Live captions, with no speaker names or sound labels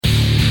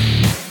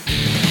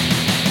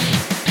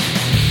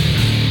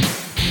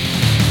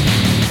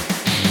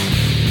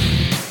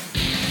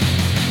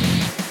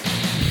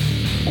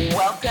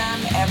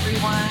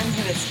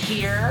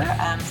here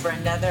for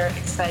another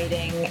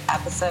exciting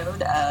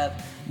episode of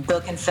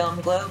Book and Film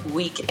Globe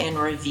Week in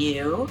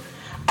Review.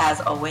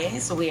 As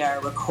always, we are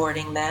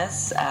recording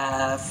this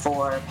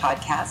for a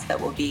podcast that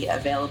will be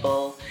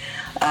available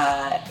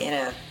in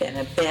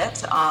a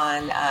bit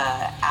on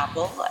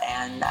Apple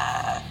and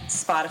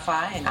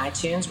Spotify and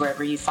iTunes,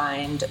 wherever you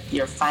find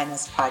your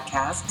finest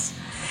podcasts,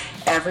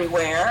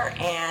 everywhere.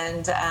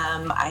 And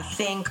I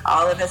think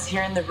all of us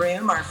here in the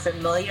room are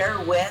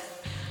familiar with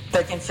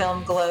Book and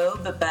Film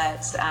Globe,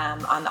 but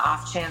on the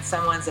off chance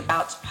someone's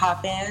about to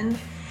pop in,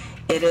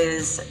 it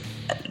is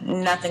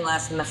nothing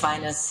less than the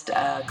finest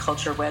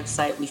culture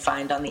website we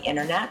find on the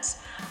internet.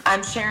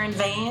 I'm Sharon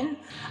Vane.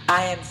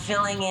 I am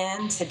filling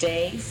in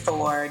today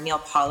for Neil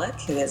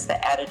Pollack, who is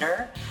the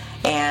editor,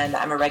 and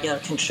I'm a regular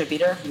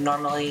contributor who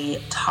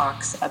normally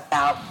talks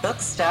about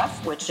book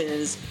stuff, which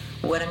is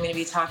what I'm going to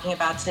be talking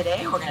about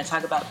today. We're going to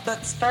talk about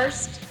books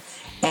first,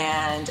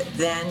 and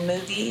then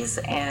movies,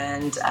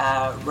 and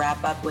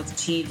wrap up with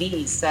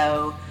TV.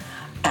 So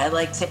I'd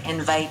like to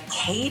invite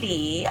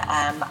Katie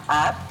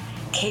up.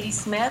 Katie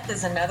Smith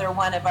is another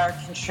one of our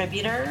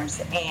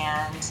contributors,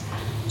 and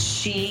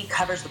she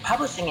covers the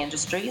publishing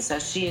industry, so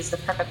she is the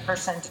perfect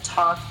person to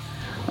talk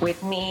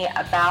with me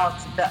about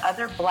The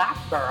Other Black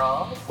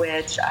Girl,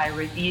 which I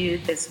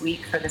reviewed this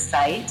week for the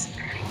site.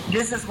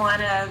 This is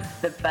one of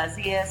the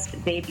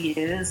buzziest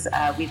debuts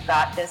we've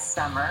got this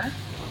summer.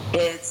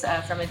 It's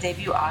from a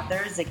debut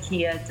author,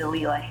 Zakiya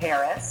Dalila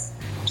Harris.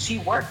 She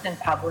worked in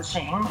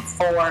publishing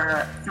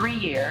for 3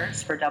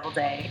 years for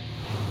Doubleday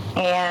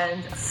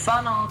and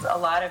funneled a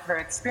lot of her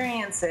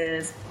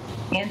experiences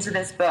into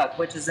this book,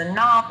 which is a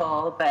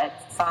novel,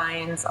 but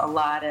finds a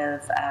lot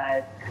of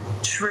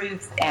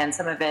truth and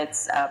some of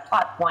its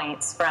plot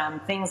points from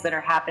things that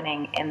are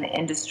happening in the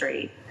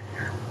industry.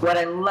 What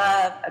I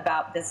love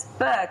about this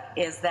book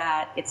is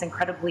that it's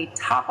incredibly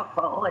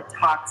topical. It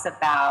talks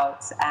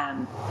about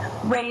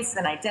race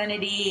and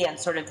identity and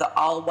sort of the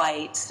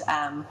all-white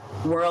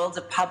world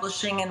of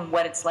publishing and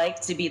what it's like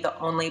to be the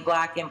only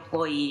Black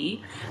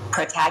employee.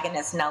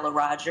 Protagonist Nella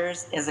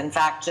Rogers is, in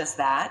fact, just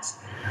that.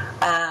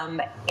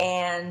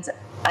 And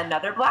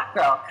another Black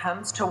girl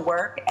comes to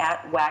work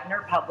at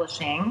Wagner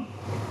Publishing,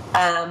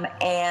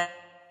 and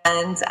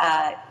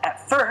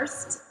at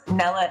first,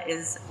 Nella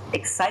is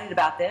excited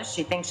about this.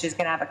 She thinks she's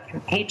going to have a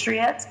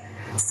compatriot,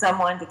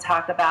 someone to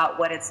talk about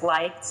what it's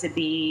like to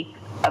be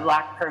a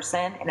Black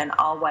person in an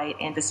all-white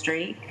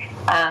industry.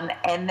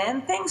 And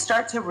then things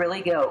start to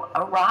really go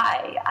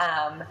awry.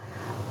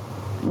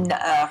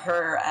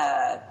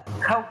 Her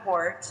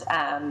cohort,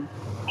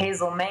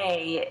 Hazel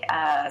May,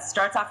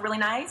 starts off really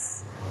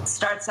nice,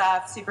 starts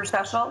off super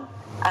special.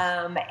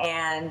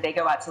 And they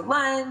go out to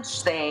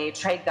lunch, they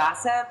trade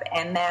gossip,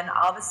 and then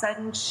all of a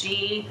sudden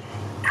she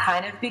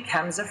kind of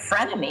becomes a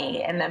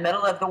frenemy in the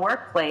middle of the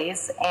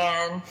workplace,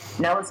 and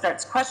Nella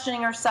starts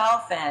questioning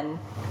herself and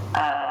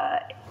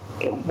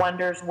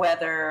wonders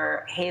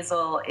whether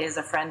Hazel is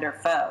a friend or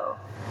foe.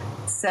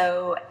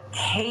 So,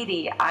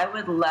 Katie, I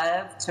would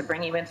love to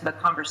bring you into the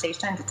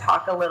conversation to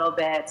talk a little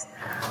bit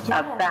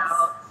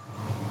about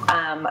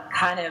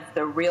kind of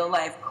the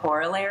real-life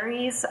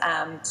corollaries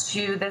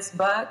to this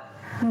book.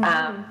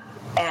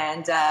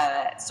 And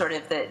sort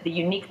of the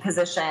unique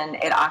position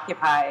it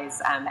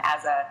occupies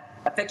as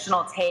a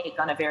fictional take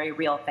on a very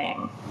real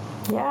thing.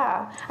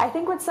 Yeah, I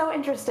think what's so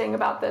interesting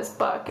about this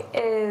book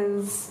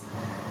is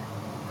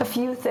a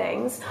few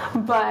things,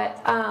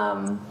 but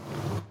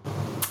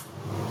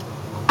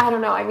I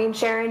don't know. I mean,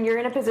 Sharon, you're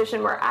in a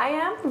position where I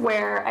am,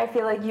 where I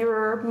feel like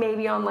you're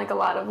maybe on like a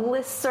lot of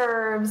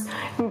listservs.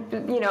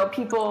 You know,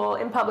 people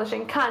in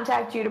publishing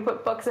contact you to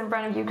put books in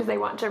front of you because they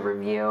want to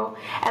review.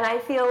 And I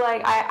feel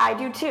like I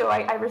do too.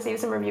 I receive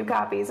some review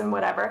copies and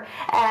whatever.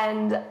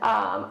 And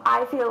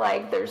I feel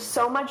like there's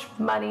so much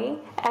money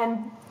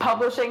and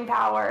publishing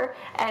power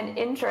and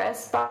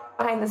interest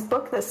behind this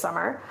book this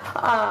summer.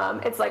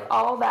 It's like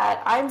all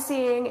that I'm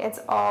seeing, it's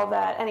all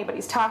that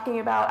anybody's talking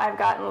about. I've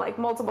gotten like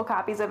multiple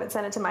copies of it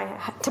sent to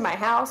my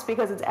house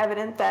because it's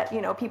evident that,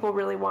 you know, people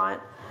really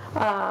want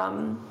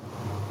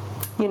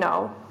you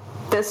know,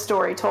 this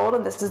story told,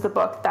 and this is the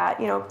book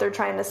that, you know, they're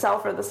trying to sell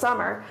for the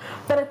summer.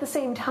 But at the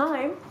same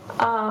time,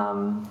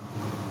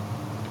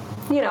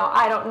 you know,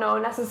 I don't know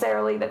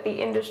necessarily that the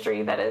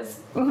industry that is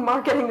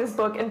marketing this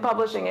book and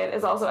publishing it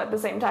is also at the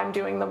same time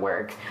doing the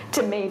work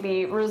to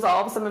maybe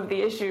resolve some of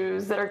the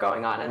issues that are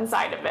going on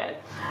inside of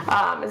it.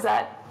 Is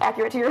that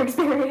accurate to your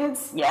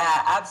experience?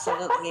 Yeah,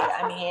 absolutely.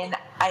 I mean,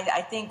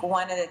 I think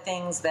one of the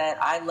things that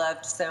I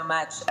loved so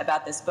much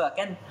about this book,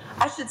 and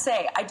I should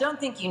say, I don't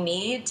think you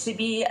need to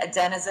be a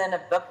denizen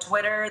of book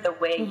Twitter the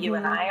way you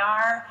and I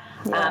are.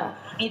 Yeah.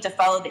 You need to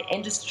follow the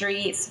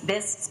industry,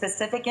 this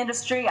specific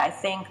industry. I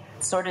think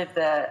sort of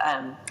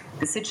the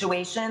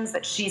situations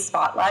that she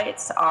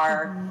spotlights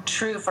are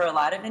true for a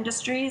lot of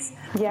industries.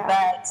 Yeah.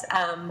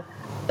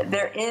 But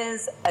there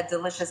is a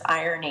delicious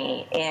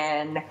irony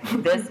in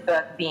this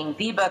book being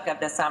the book of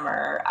the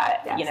summer.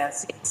 Yes. You know,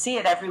 see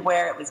it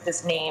everywhere. It was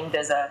just named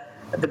as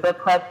the book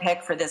club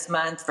pick for this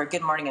month for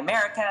Good Morning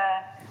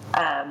America.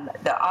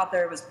 The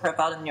author was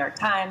profiled in the New York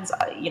Times,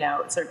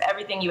 sort of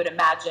everything you would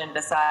imagine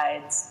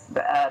besides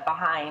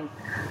behind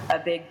a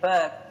big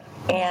book.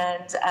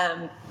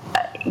 And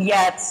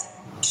yet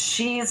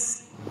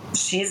she's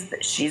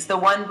the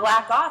one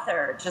Black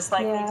author, just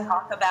like they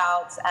talk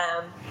about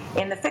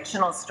in the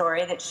fictional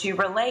story that she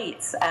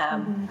relates.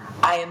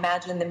 I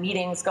imagine the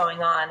meetings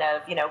going on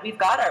of, we've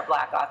got our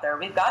Black author,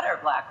 we've got our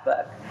Black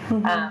book.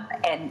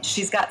 And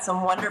she's got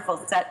some wonderful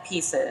set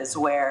pieces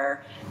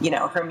where,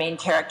 her main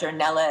character,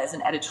 Nella, is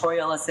an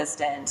editorial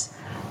assistant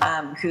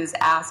who's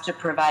asked to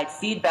provide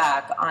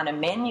feedback on a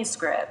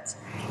manuscript,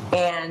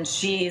 and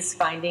she's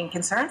finding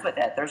concerns with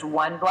it. There's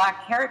one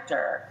Black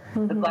character.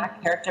 The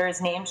Black character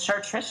is named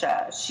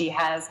Chartricia. She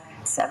has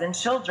 7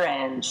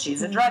 children.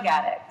 She's a drug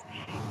addict.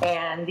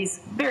 And these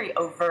very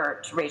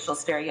overt racial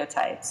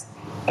stereotypes.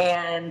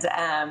 And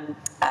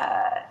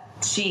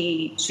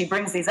she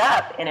brings these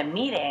up in a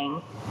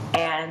meeting,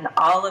 and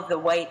all of the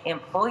white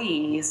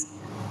employees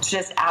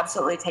just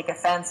absolutely take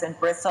offense and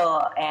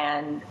bristle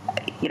and,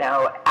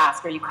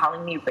 ask, are you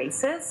calling me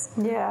racist?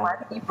 Yeah. Why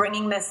are you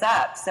bringing this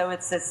up? So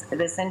it's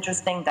this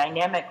interesting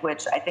dynamic,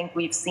 which I think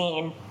we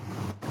see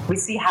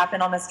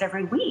happen almost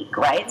every week,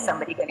 right? Yeah.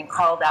 Somebody getting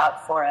called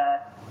out for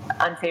a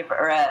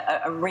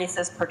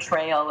racist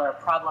portrayal or a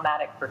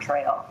problematic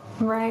portrayal.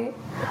 Right.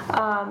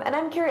 And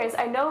I'm curious,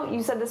 I know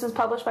you said this was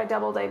published by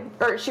Doubleday,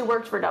 or she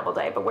worked for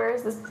Doubleday, but where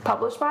is this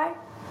published by?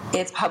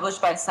 It's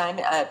published by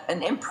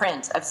an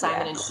imprint of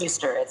Simon &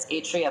 Schuster. It's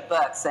Atria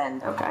Books.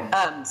 And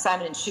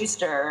Simon &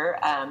 Schuster,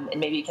 and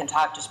maybe you can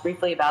talk just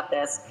briefly about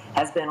this,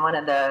 has been one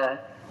of the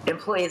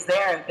employees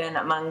there, have been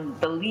among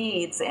the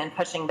leads in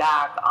pushing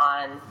back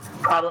on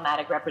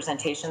problematic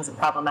representations and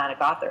problematic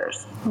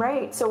authors.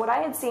 Right. So what I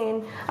had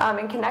seen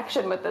in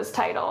connection with this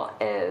title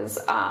is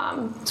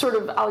sort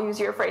of, I'll use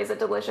your phrase, a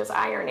delicious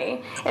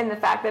irony in the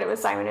fact that it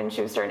was Simon &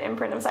 Schuster, an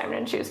imprint of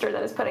Simon & Schuster,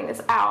 that is putting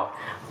this out,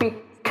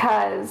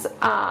 because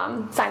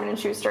Simon &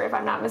 Schuster, if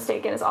I'm not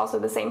mistaken, is also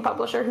the same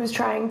publisher who's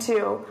trying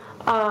to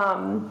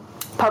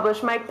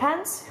publish Mike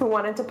Pence, who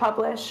wanted to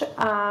publish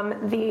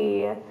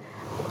the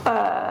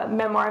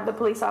memoir of the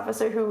police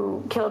officer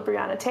who killed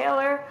Breonna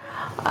Taylor,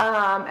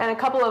 and a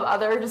couple of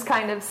other just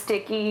kind of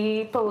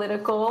sticky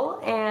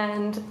political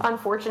and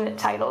unfortunate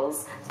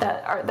titles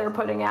that they're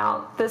putting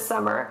out this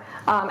summer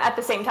at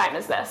the same time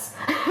as this.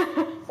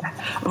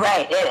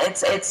 Right.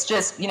 It's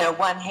just,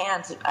 one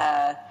hand,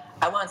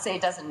 I won't say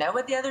it doesn't know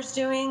what the other's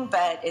doing,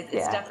 but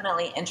it's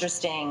definitely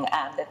interesting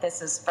that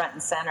this is front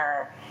and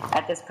center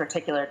at this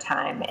particular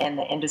time in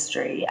the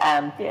industry.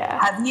 Have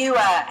you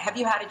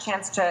had a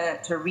chance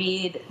to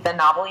read the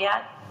novel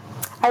yet?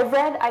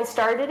 I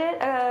started it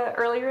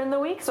earlier in the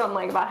week, so I'm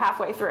like about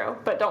halfway through,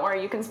 but don't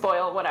worry, you can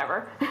spoil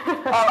whatever.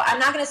 Oh, I'm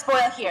not going to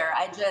spoil here.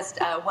 I just,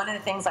 one of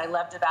the things I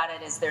loved about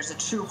it is there's a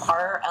true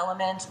horror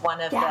element. One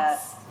of the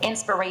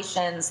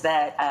inspirations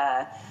that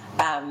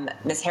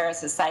Ms.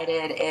 Harris has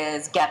cited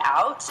is Get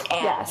Out,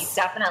 and you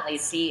definitely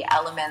see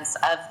elements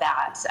of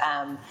that.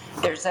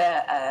 There's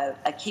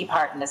a key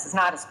part, and this is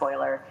not a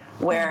spoiler,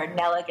 where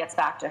Nella gets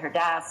back to her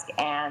desk,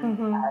 and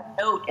a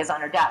note is on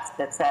her desk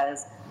that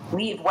says,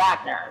 "Leave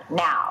Wagner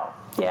now."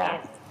 Yeah.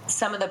 And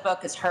some of the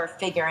book is her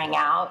figuring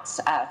out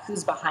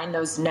who's behind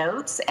those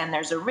notes, and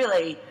there's a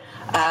really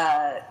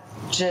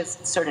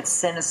just sort of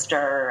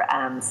sinister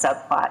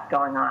subplot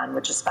going on,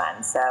 which is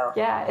fun. So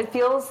yeah, it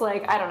feels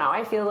like, I don't know,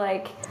 I feel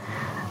like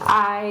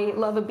I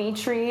love a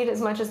beach read as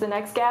much as the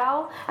next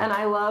gal, and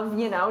I love,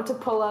 to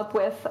pull up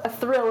with a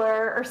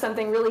thriller or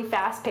something really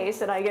fast-paced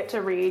that I get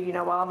to read,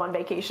 while I'm on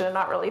vacation and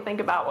not really think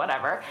about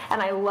whatever.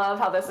 And I love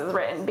how this is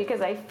written, because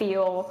I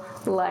feel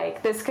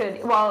like this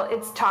could, while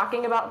it's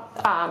talking about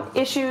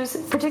issues,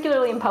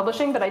 particularly in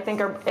publishing, but I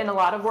think are in a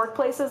lot of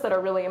workplaces that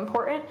are really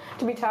important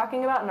to be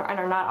talking about and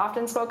are not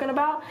often spoken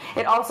about,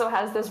 it also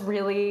has this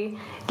really,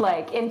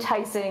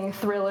 enticing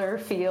thriller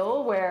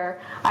feel where,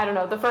 I don't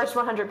know, the first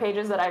 100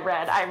 pages that I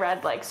read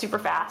like super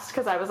fast,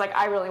 because I was like,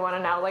 I really want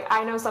to know,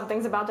 I know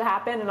something's about to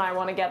happen and I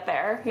want to get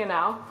there,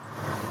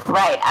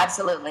 Right,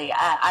 absolutely.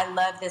 I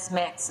love this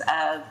mix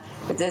of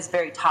this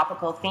very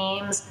topical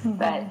themes,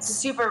 but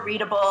super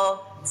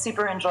readable,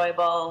 super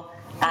enjoyable,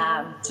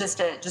 just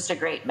a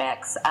great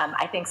mix.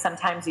 I think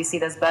sometimes you see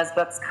those buzz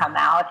books come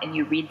out and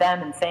you read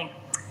them and think,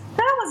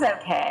 that was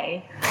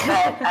okay,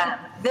 but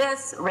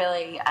this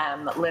really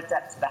lived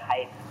up to the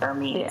hype for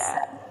me. Yeah.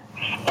 So.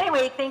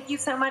 Anyway, thank you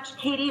so much,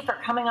 Katie, for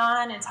coming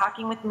on and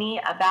talking with me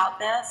about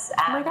this.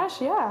 Oh my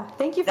gosh, yeah.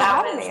 Thank you for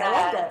having me. I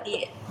loved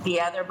it.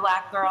 The Other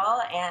Black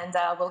Girl, and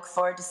we'll look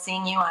forward to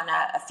seeing you on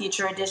a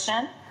future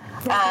edition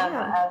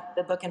of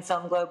the Book and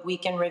Film Globe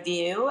Week in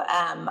Review.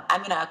 I'm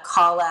going to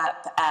call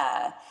up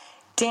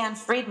Dan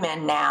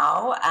Friedman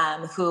now,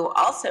 who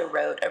also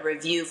wrote a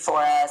review for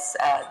us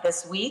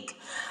this week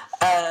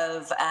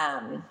of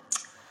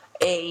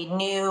a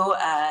new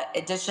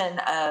edition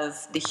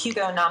of the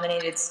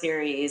Hugo-nominated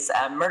series,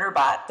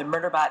 Murderbot, the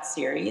Murderbot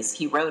series.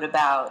 He wrote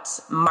about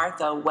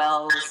Martha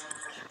Wells'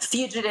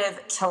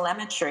 Fugitive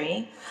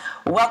Telemetry.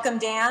 Welcome,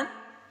 Dan.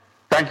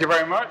 Thank you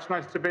very much.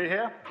 Nice to be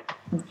here.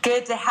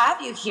 Good to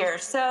have you here.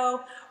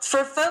 So,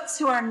 for folks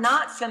who are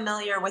not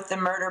familiar with the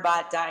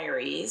Murderbot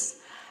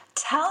Diaries,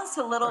 tell us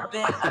a little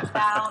bit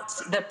about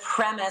the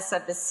premise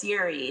of the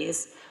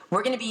series.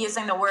 We're going to be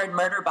using the word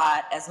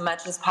Murderbot as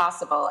much as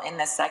possible in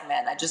this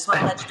segment. I just want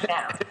to let you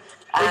know.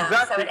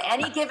 Exactly. So, at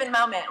any given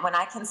moment when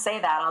I can say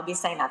that, I'll be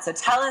saying that. So,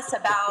 tell us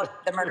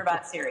about the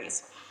Murderbot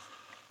series.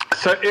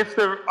 So if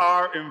there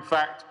are, in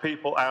fact,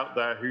 people out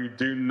there who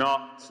do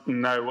not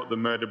know what the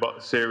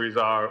Murderbot series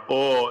are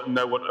or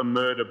know what a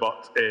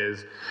Murderbot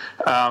is,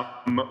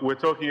 we're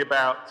talking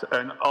about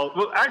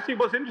well, actually,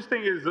 what's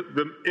interesting is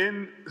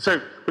that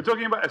so we're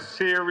talking about a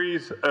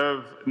series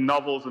of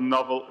novels and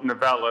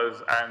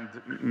novellas and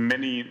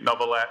mini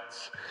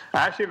novelettes,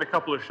 actually, and a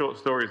couple of short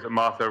stories that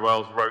Martha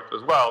Wells wrote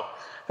as well,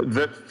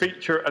 that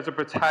feature as a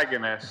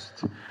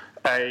protagonist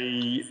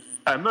a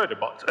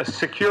Murderbot, a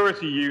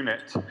security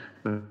unit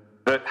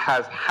that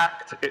has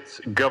hacked its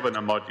governor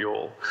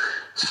module,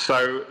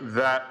 so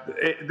that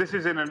this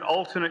is in an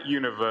alternate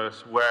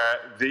universe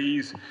where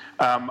these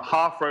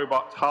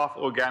half-robot,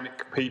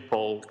 half-organic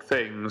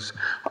things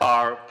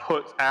are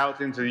put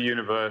out into the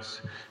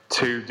universe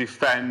to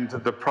defend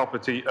the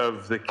property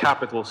of the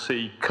capital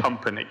C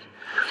company.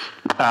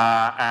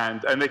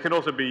 And they can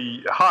also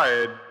be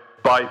hired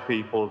by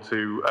people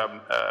to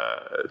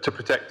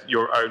protect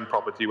your own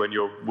property when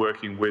you're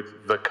working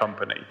with the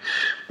company.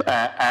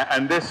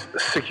 And this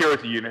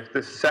security unit,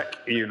 this SEC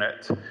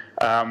unit,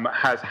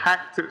 has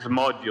hacked its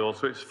module,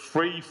 so it's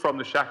free from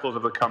the shackles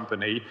of the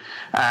company,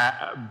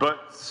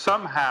 but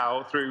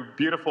somehow, through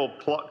beautiful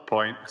plot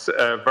points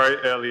very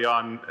early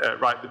on,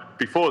 right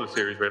before the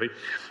series really,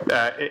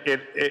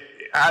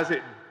 as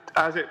it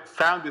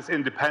found its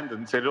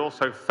independence, it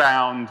also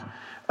found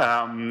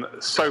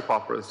soap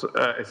operas,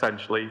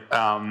 essentially,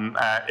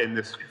 in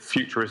this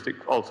futuristic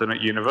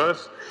alternate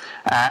universe.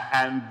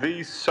 And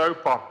these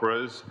soap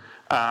operas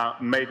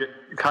made it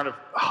kind of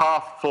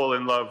half fall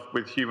in love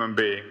with human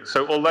beings.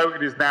 So although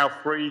it is now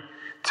free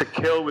to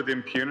kill with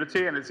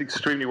impunity, and it's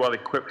extremely well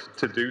equipped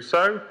to do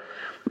so,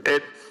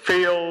 it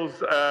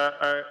feels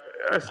a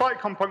slight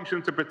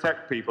compunction to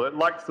protect people. It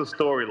likes the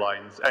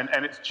storylines,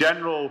 and its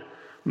general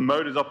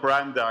modus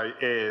operandi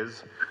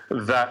is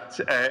that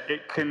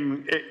it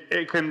can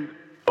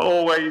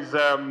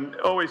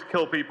always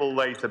kill people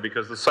later,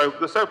 because the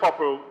soap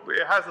opera,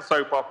 it has the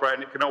soap opera,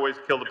 and it can always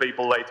kill the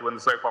people later when the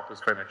soap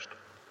opera's finished.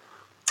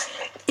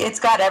 It's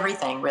got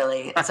everything,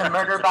 really. It's a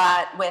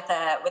Murderbot with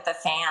a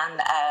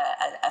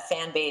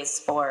fan base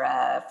for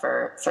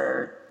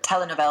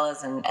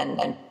telenovelas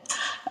and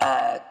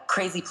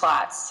crazy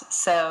plots.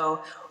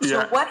 So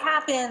what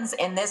happens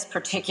in this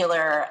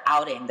particular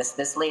outing,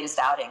 this latest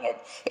outing?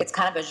 It's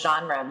kind of a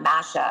genre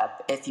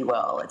mashup, if you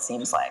will, it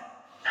seems like.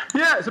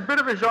 Yeah, it's a bit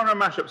of a genre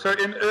mashup. So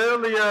in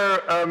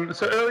earlier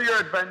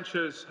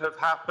adventures have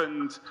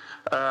happened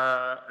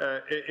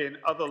in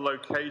other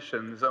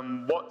locations,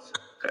 and what's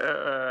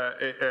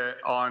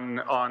on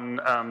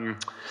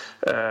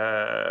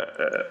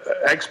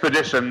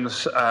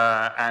expeditions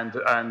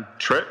and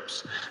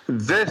trips.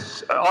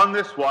 On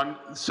this one,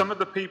 some of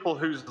the people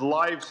whose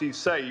lives he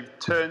saved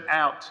turn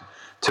out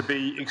to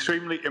be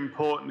extremely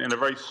important in a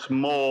very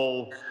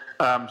small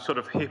sort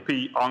of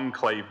hippie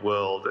enclave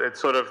world.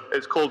 It's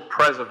called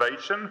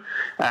Preservation,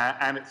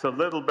 and it's a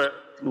little bit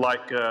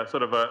like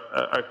sort of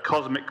a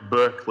cosmic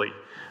Berkeley.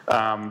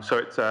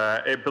 So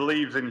it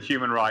believes in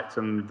human rights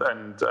and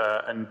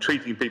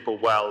treating people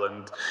well,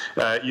 and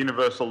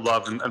universal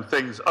love and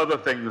other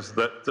things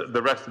that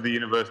the rest of the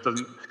universe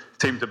doesn't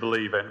seem to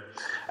believe in.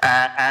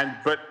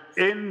 But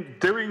in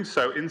doing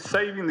so, in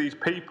saving these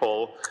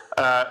people,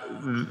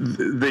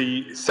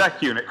 the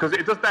SEC unit, because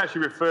it doesn't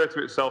actually refer to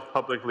itself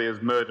publicly as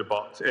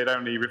Murderbot, it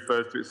only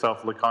refers to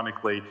itself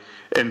laconically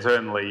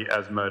internally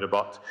as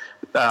Murderbot.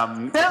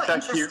 So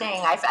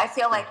interesting. I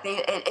feel like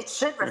it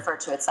should refer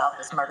to itself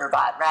as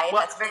Murderbot, right?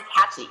 Well, that's very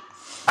catchy.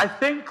 I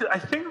think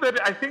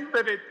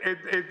that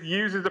it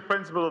uses the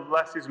principle of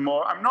less is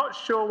more. I'm not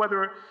sure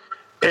whether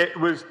it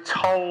was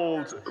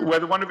told,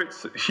 whether one of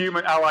its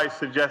human allies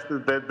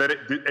suggested that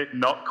it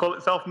not call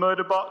itself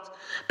Murderbot,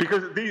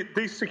 because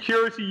these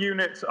security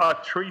units are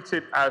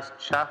treated as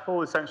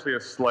chattel, essentially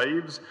as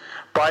slaves,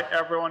 by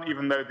everyone,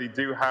 even though they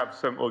do have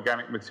some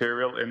organic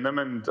material in them,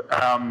 and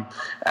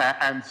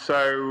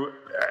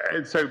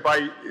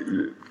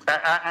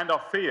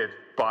are feared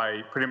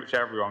by pretty much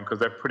everyone, because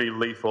they're pretty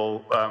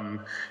lethal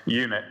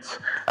units,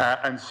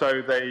 and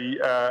so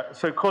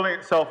so calling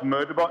itself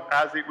Murderbot,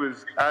 as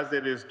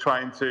it is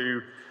trying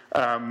to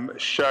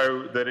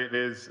show that it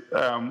is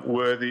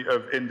worthy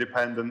of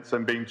independence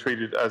and being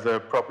treated as a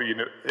proper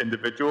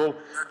individual.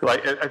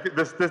 Like, I think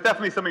there's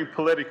definitely something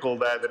political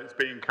there that it's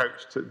being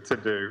coached to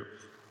do.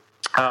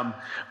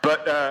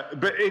 But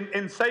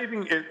in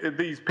saving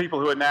these people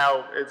who are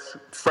now its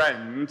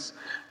friends,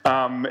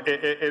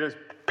 it has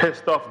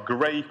pissed off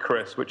Grey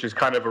Chris, which is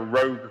kind of a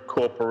rogue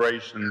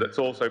corporation that's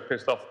also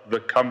pissed off the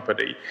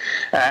company.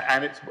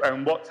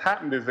 And what's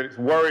happened is that it's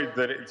worried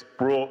that it's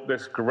brought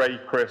this Grey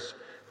Chris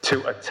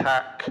to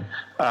attack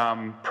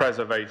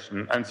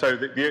Preservation. And so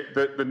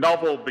the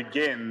novel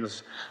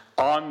begins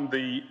on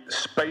the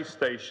space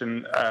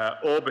station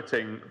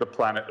orbiting the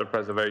planet of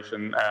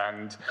preservation,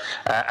 and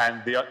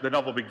the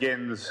novel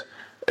begins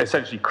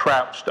essentially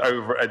crouched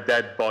over a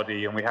dead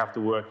body, and we have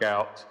to work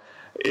out,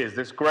 is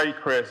this Grey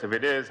Chris? If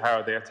it is, how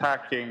are they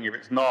attacking? If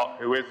it's not,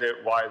 who is it?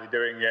 Why are they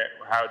doing it?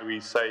 How do we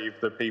save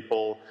the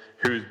people?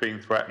 Who's being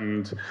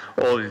threatened?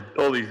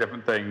 All these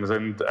different things,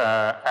 and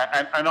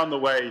on the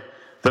way,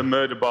 the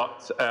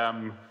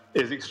Murderbot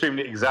is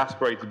extremely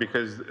exasperated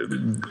because,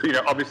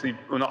 obviously,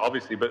 well, not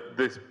obviously, but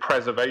this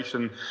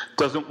preservation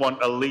doesn't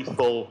want a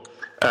lethal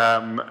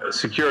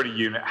security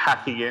unit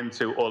hacking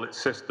into all its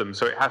systems,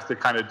 so it has to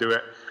kind of do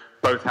it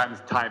both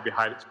hands tied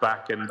behind its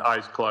back and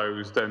eyes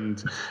closed,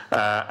 and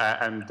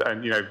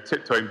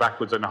tiptoeing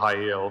backwards on high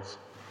heels.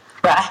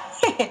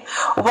 Right.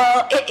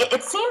 Well,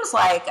 it seems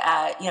like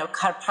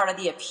kind of part of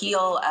the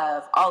appeal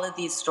of all of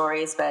these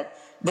stories, but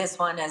this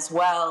one as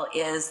well,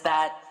 is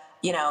that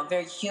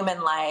very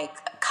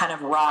human-like, kind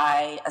of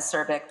wry,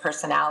 acerbic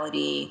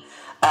personality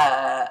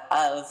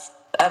of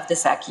the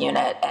SEC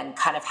unit, and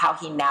kind of how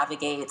he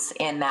navigates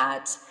in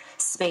that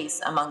space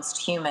amongst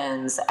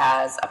humans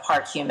as a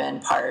part human,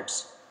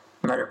 part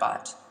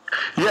Murderbot.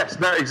 Yes,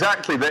 no,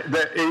 exactly.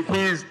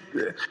 It's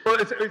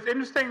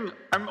interesting.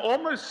 I'm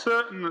almost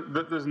certain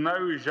that there's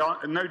no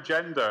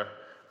gender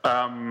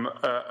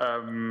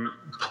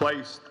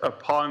placed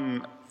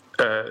upon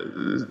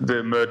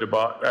the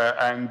Murderbot,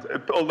 and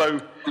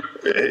although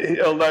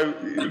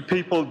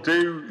people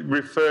do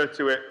refer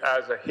to it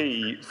as a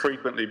he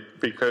frequently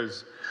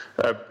because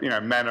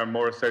men are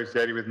more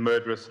associated with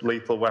murderous,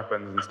 lethal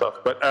weapons and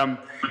stuff. But but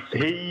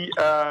the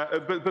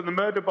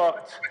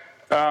Murderbot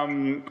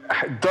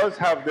does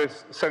have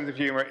this sense of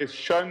humor. It's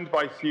shunned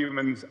by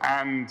humans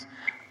and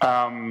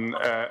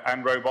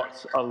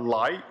robots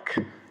alike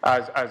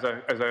as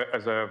a.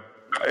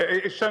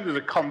 It's shunned as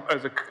a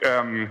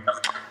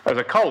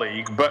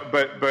colleague, but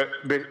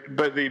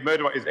the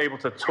Murderbot is able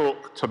to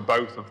talk to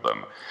both of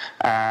them,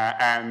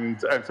 and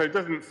so it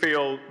doesn't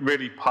feel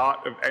really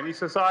part of any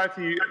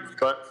society,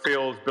 but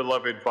feels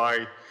beloved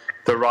by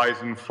the rise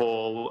and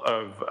fall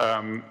of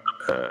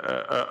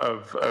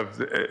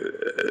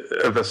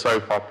the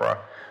soap opera,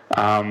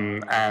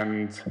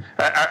 and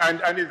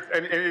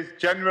is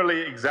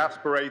generally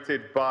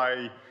exasperated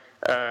by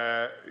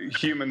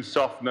human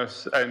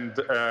softness and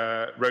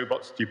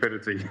robot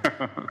stupidity.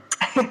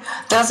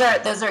 Those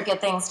are good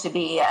things to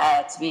be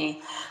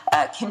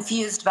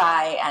confused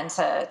by, and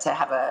to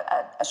have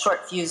a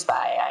short fuse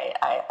by.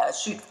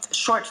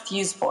 Short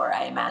fuse for,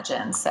 I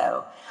imagine.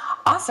 So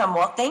awesome.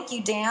 Well, thank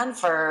you, Dan,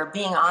 for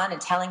being on and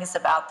telling us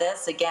about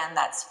this. Again,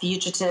 that's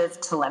Fugitive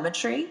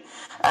Telemetry.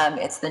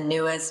 It's the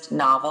newest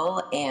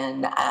novel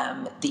in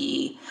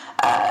the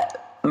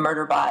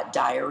Murderbot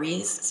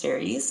Diaries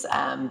series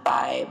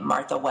by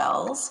Martha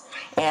Wells,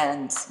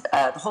 and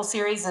the whole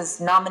series is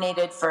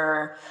nominated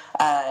for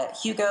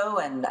Hugo,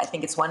 and I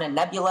think it's won a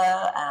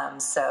Nebula.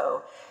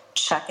 So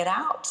check it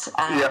out.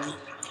 Yeah,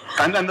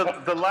 and then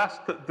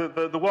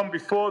the one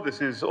before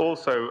this is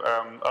also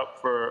up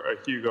for a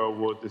Hugo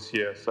Award this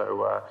year.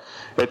 So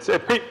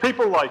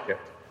people like it.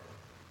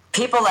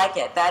 People like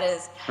it. That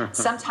is,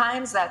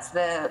 sometimes that's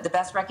the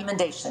best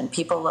recommendation.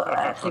 People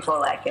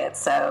like it.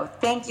 So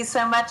thank you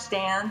so much,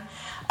 Dan.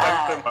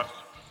 Thanks so much.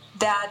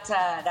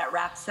 That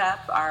wraps up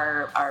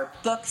our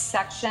book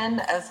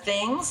section of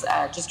things.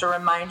 Just a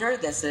reminder,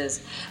 this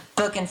is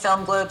Book and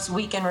Film Globe's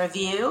Week in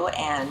Review,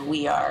 and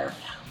we are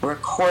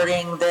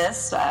recording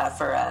this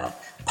for a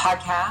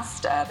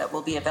podcast that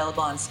will be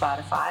available on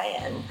Spotify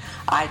and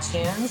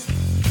iTunes.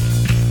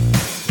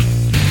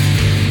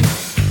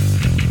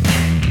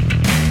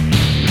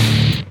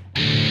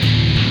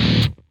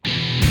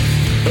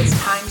 It's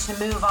time to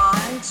move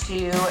on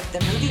to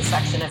the movie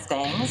section of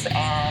things,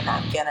 and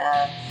I'm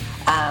gonna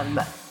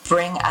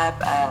bring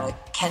up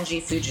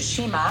Kenji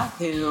Fujishima,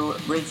 who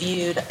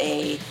reviewed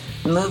a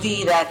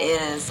movie that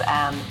is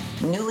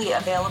newly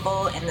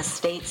available in the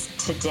States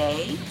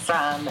today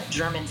from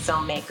German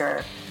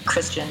filmmaker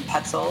Christian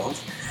Petzold,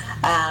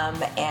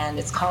 and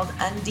it's called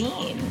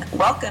Undine.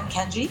 Welcome,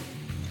 Kenji.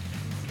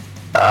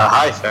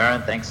 Hi,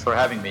 Sharon. Thanks for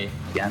having me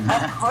again.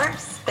 Of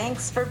course.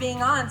 Thanks for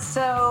being on.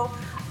 So,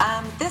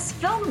 this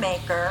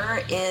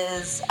filmmaker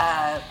is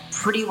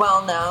pretty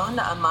well known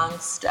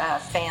amongst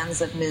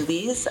fans of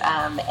movies,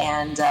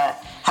 and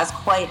has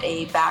quite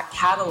a back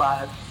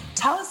catalog.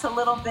 Tell us a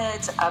little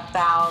bit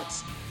about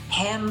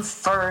him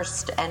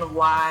first and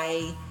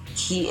why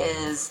he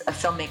is a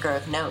filmmaker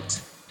of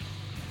note.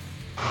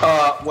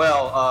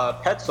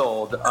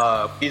 Petzold,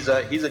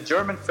 he's a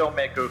German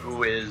filmmaker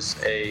who is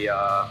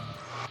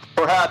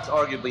perhaps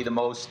arguably the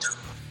most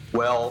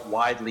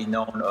widely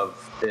known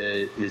of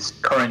his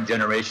current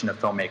generation of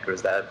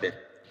filmmakers that have been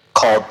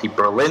called the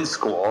Berlin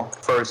School,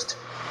 first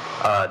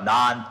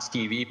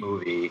non-TV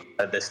movie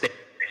the state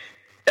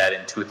that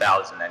in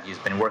 2000, and he's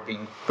been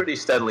working pretty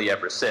steadily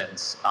ever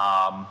since.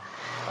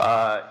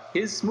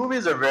 His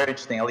movies are very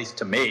interesting, at least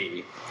to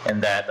me, in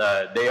that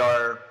they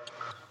are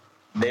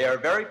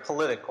very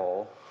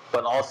political,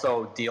 but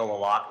also deal a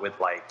lot with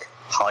like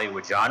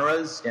Hollywood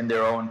genres in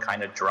their own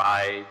kind of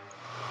dry,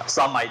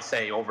 some might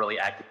say overly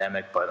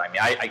academic, but I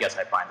mean, I guess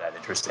I find that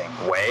interesting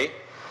way.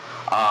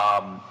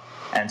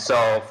 And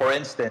so, for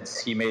instance,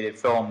 he made a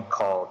film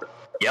called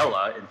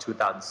Yella in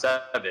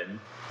 2007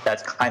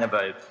 that's kind of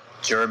a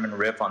German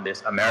riff on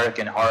this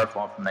American horror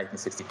film from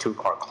 1962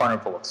 called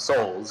Carnival of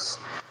Souls,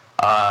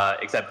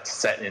 except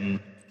set in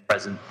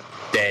present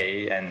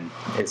day and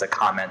is a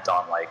comment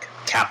on like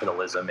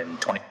capitalism in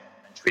 20th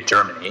century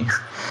Germany.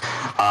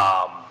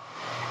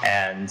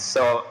 And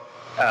so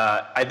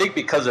I think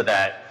because of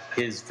that,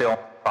 his film is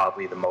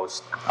probably the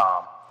most,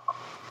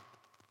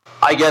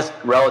 I guess,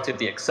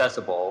 relatively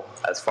accessible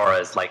as far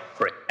as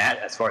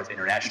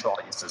international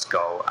audiences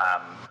go.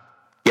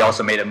 He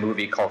also made a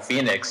movie called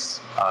Phoenix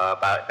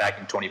back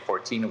in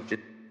 2014, which is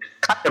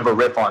kind of a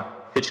riff on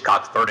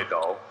Hitchcock's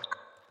Vertigo.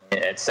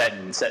 It's set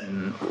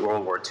in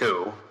World War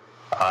II,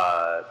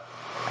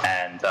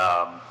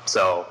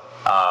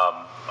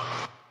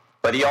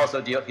 but he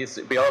also deals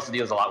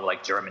a lot with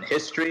like German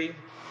history,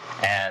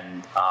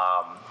 and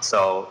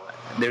so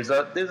there's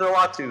a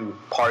lot to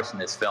parse in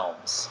his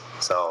films.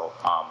 So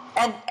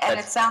and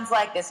it sounds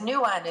like this new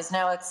one is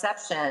no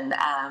exception.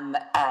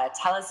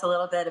 Tell us a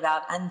little bit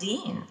about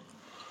Undine.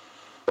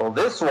 Well,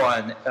 this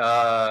one,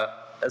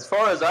 as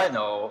far as I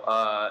know,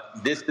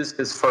 this is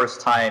his first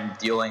time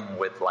dealing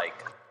with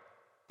like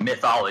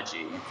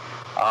mythology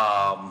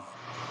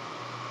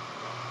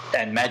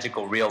and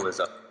magical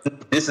realism.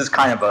 This is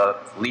kind of a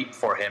leap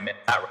for him in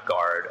that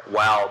regard.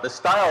 While the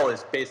style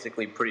is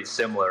basically pretty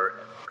similar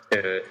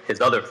to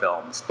his other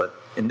films, but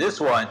in this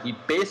one, he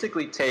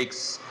basically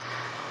does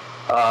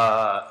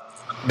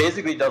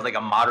like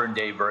a modern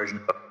day version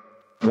of,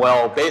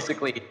 well,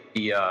 basically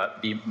the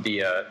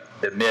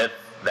myth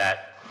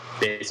that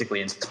basically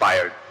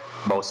inspired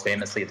most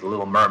famously The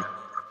Little Mermaid.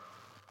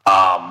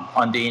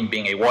 Undine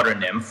being a water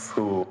nymph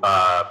who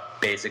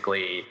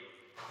basically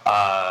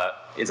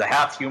is a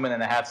half human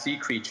and a half sea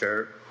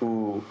creature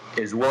who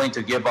is willing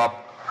to give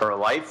up her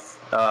life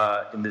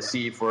in the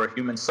sea for a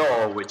human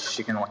soul, which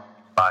she can only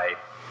get by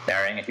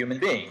marrying a human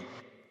being.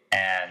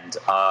 And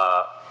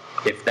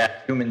if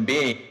that human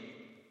being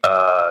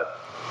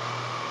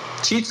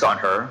cheats on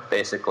her,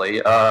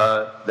 basically,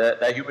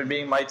 that human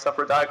being might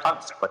suffer dire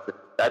consequences.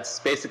 That's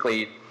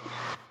basically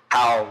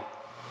how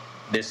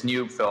this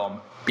new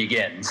film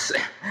begins.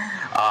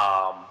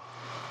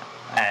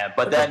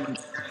 But then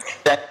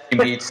he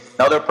meets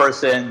another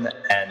person,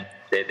 and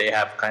they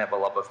have kind of a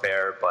love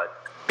affair,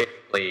 but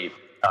basically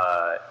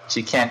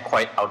she can't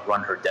quite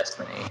outrun her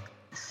destiny.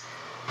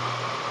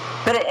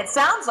 But it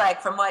sounds like,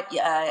 from what,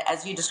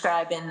 as you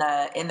describe in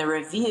the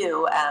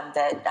review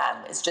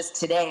that is just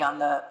today on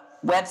the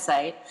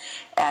website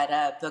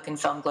at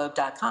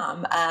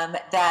bookandfilmglobe.com,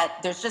 that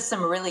there's just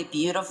some really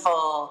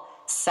beautiful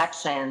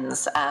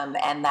sections,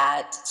 and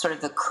that sort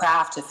of the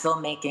craft of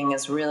filmmaking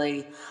is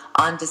really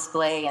on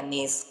display in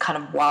these kind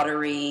of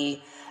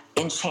watery,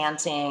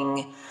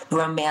 enchanting,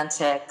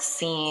 romantic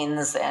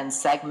scenes and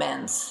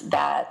segments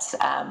that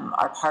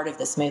are part of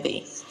this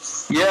movie.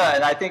 Yeah,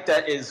 and I think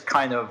that is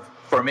kind of,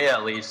 for me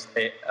at least,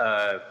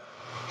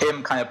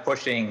 him kind of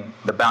pushing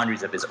the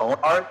boundaries of his own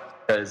art.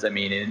 Because, I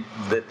mean,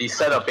 the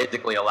setup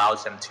basically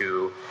allows him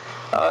to,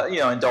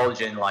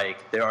 indulge in,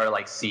 like, there are,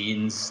 like,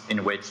 scenes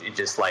in which it's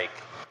just, like,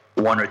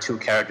 one or two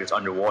characters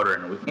underwater,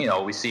 and,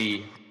 we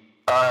see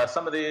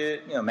some of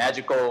the,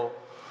 magical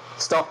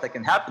stuff that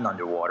can happen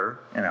underwater,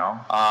 and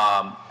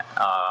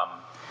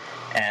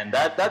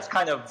that's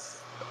kind of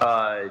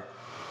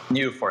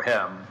new for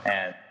him.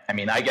 And, I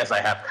mean, I guess I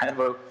have kind of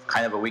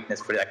a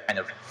weakness for that kind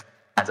of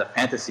as a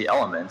fantasy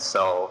element,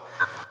 so...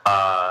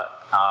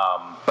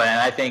 but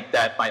I think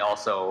that might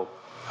also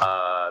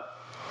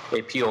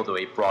appeal to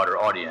a broader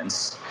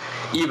audience,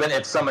 even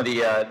if some of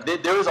the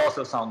there is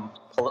also some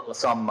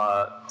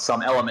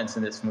elements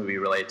in this movie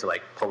related to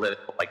like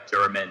political, like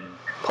German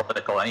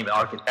political and even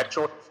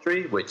architectural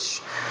history,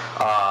 which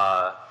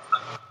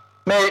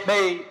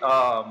may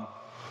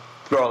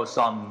throw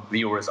some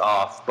viewers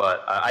off.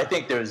 But I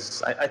think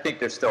there's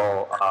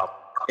still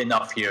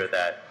enough here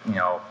that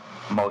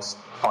most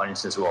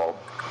audiences will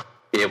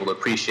be able to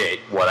appreciate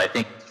what I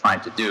think it's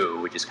trying to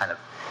do, which is kind of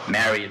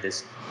marry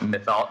these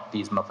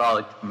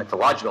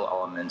mythological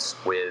elements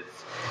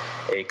with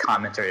a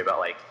commentary about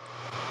like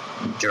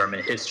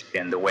German history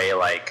and the way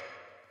like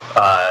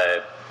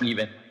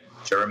even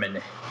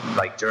German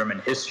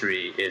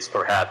history is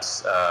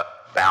perhaps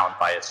bound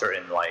by a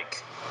certain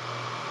like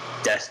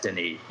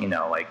destiny,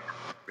 like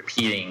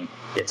repeating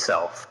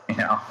itself,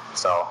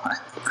 So.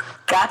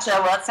 Gotcha.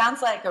 Well, it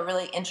sounds like a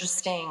really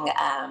interesting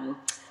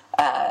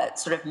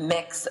sort of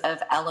mix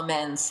of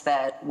elements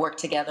that work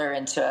together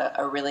into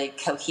a really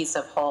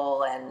cohesive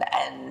whole,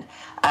 and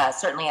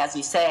certainly, as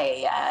you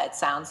say, it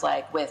sounds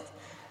like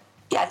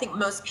I think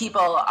most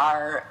people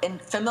are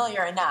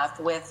familiar enough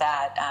with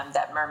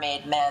that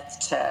mermaid myth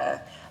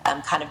to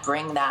kind of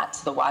bring that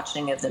to the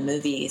watching of the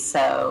movie.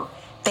 So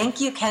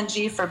thank you,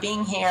 Kenji, for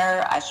being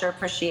here. I sure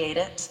appreciate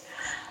it.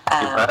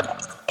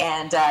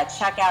 And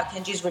check out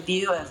Kenji's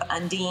review of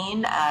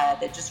Undine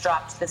that just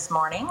dropped this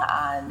morning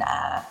on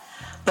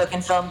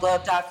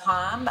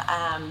bookandfilmglobe.com.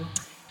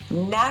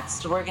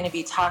 Next, we're going to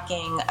be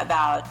talking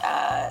about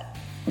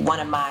one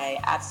of my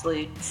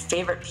absolute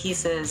favorite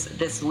pieces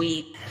this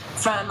week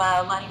from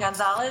Lonnie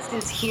Gonzalez,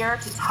 who's here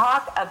to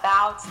talk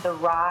about the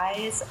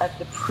rise of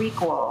the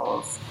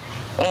prequels.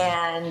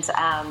 And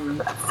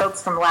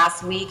folks from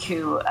last week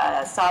who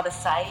saw the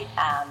site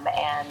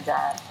and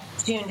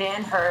tuned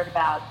in heard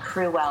about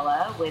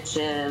Cruella, which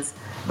is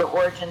the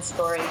origin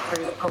story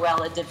through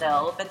Cruella de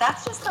Vil. But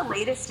that's just the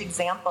latest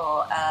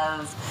example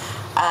of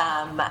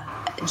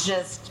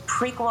just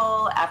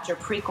prequel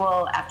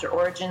after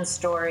origin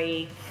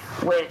story,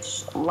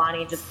 which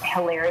Lonnie just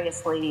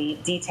hilariously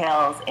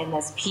details in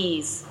this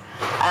piece.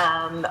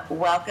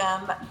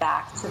 Welcome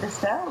back to the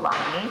show,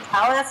 Lonnie.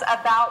 Tell us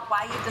about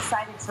why you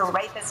decided to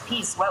write this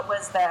piece. What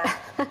was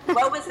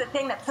the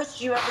thing that pushed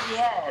you over the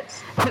edge?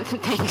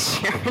 Thanks,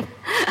 Sharon.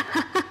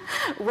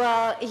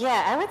 Well,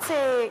 yeah, I would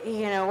say,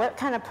 what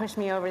kind of pushed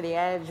me over the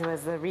edge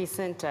was the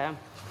recent,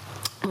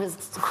 it was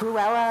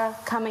Cruella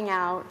coming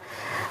out,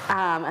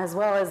 as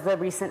well as the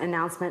recent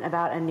announcement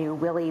about a new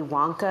Willy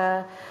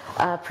Wonka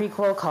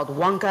prequel called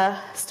Wonka,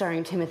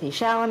 starring Timothée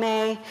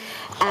Chalamet.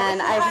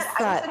 And I just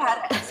thought, it had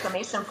an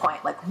exclamation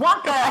point, like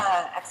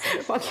Wonka!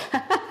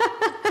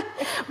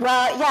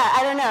 Well, yeah,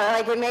 I don't know.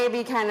 Like, it may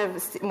be kind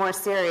of more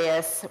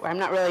serious. I'm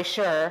not really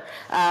sure,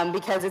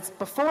 because it's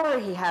before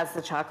he has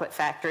the chocolate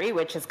factory,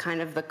 which is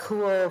kind of the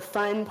cool,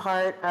 fun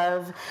part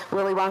of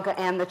Willy Wonka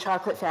and the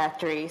chocolate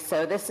factory.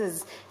 So this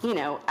is,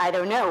 I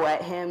don't know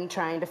what, him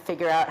trying to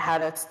figure out how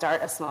to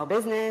start a small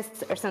business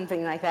or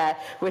something like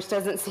that, which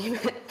doesn't seem,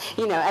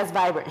 as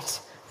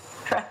vibrant.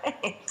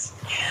 Right.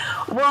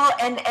 Well,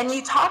 and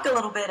you talk a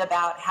little bit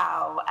about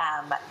how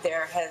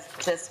there has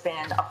just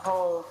been a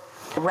whole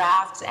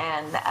raft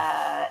and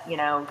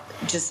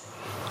just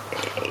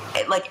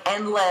like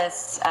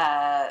endless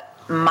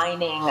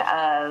mining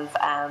of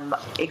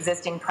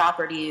existing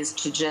properties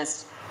to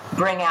just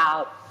bring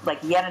out like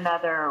yet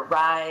another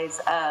rise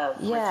of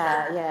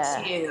return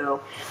to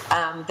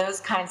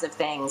those kinds of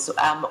things.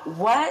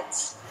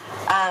 What's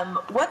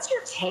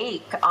your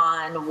take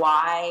on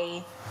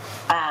why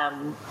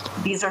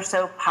these are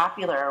so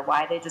popular?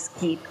 Why they just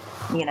keep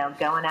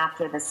going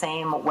after the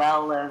same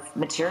well of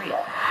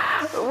material?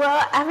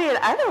 Well, I mean,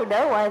 I don't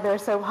know why they're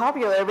so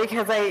popular,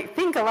 because I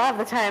think a lot of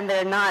the time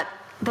they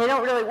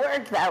don't really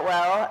work that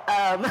well.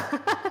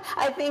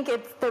 I think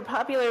they're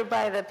popular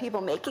by the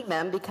people making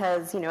them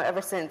because,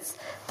 ever since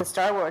the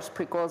Star Wars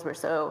prequels were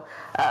so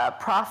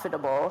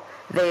profitable,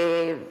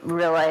 they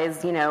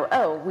realized,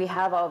 we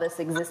have all this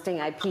existing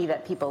IP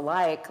that people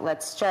like.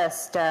 Let's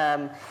just,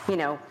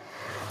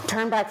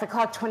 turn back the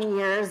clock 20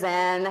 years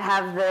and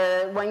have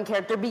the one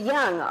character be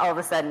young all of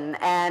a sudden.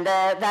 And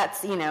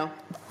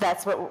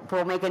that's what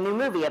we'll make a new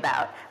movie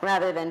about,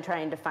 rather than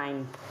trying to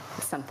find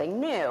something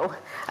new.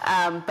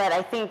 But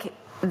I think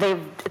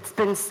it's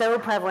been so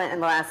prevalent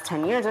in the last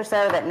 10 years or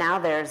so that now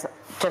there's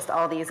just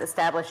all these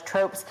established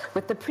tropes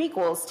with the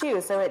prequels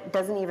too, so it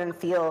doesn't even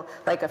feel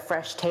like a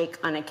fresh take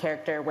on a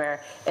character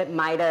where it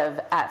might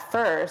have at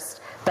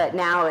first, but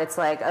now it's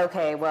like,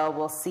 okay, well,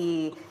 we'll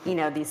see,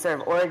 these sort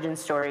of origin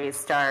stories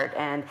start,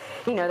 and,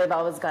 they've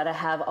always got to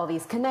have all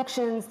these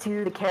connections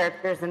to the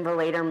characters in the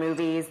later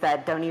movies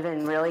that don't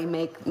even really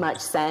make much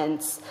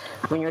sense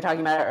when you're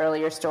talking about an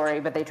earlier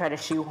story, but they try to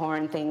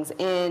shoehorn things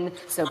in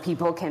so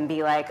people can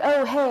be like,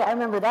 oh, hey, I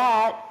remember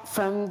that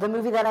from the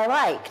movie that I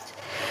liked.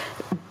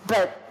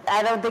 But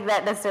I don't think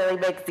that necessarily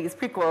makes these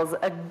prequels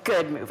a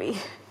good movie.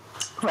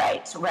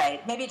 Right.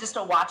 Maybe just a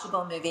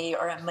watchable movie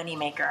or a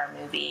moneymaker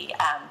movie.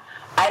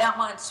 I don't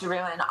want to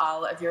ruin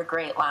all of your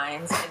great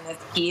lines in this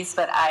piece,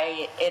 but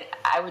I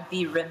would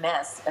be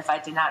remiss if I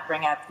did not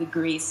bring up the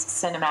Grease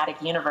cinematic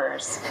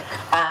universe.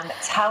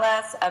 Tell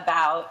us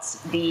about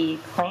the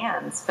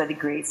plans for the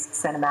Grease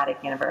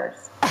cinematic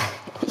universe.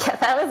 Yeah,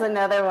 that was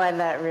another one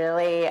that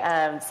really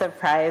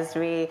surprised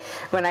me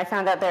when I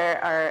found out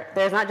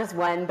there's not just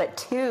one, but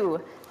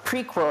two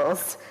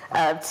prequels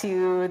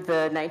to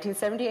the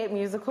 1978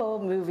 musical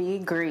movie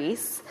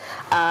Grease,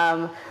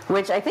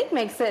 which I think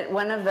makes it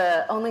one of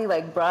the only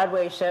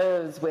Broadway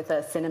shows with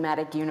a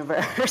cinematic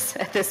universe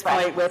at this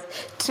point,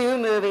 with two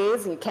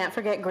movies. You can't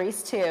forget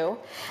Grease 2,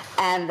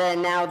 and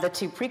then now the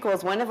two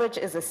prequels, one of which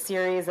is a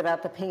series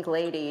about the Pink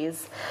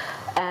Ladies,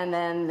 and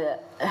then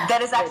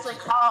that is actually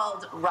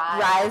called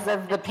Rise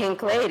of the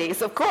Pink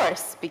Ladies, of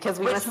course, because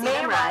we must see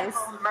them rise. Which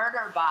may rival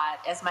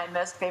Murderbot as my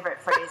most favorite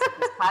phrase of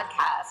this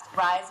podcast.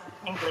 Rise of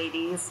the Pink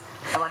Ladies.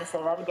 I want to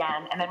say that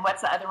again. And then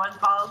what's the other one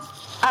called?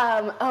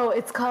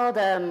 It's called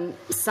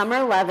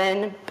Summer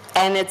Lovin',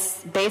 and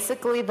it's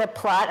basically the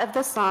plot of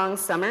the song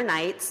Summer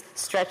Nights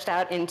stretched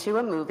out into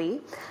a movie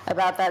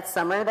about that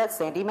summer that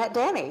Sandy met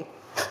Danny.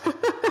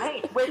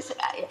 Right, which,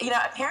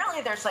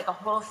 apparently there's a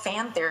whole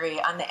fan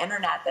theory on the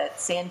internet that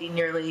Sandy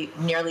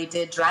nearly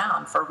did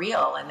drown for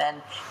real, and then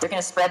they're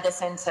going to spread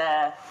this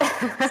into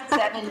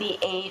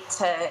 78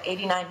 to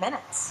 89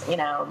 minutes,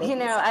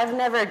 I've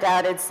never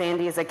doubted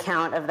Sandy's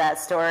account of that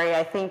story.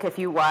 I think if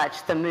you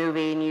watch the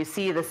movie and you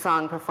see the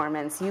song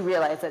performance, you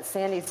realize that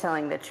Sandy's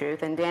telling the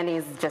truth and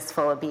Danny's just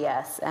full of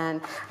BS, and,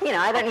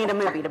 I don't need a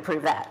movie to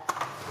prove that.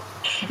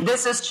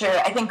 This is true.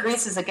 I think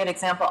Grease is a good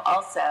example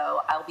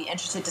also. I'll be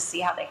interested to see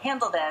how they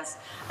handle this,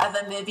 of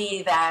a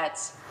movie that,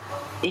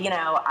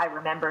 I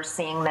remember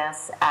seeing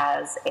this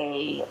as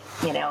a,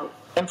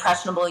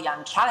 impressionable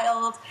young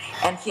child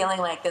and feeling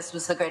like this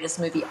was the greatest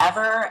movie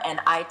ever, and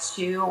I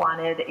too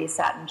wanted a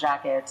satin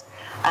jacket.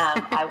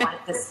 I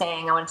wanted to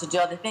sing, I wanted to do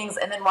other things,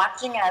 and then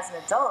watching it as an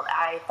adult,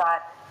 I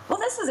thought, well,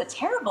 this is a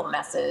terrible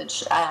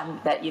message,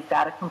 that you've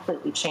got to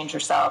completely change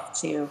yourself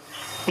to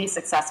be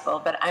successful.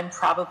 But I'm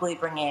probably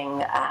bringing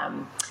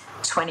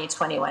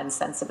 2021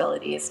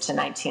 sensibilities to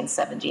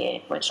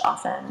 1978, which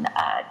often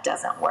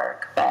doesn't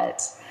work.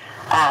 But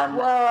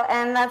well,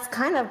 and that's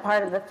kind of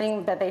part of the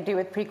thing that they do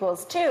with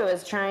prequels too,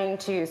 is trying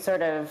to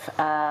sort of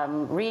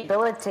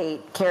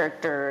rehabilitate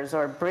characters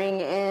or bring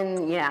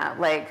in,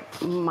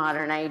 like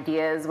modern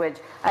ideas, which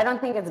I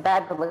don't think it's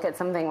bad to look at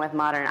something with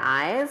modern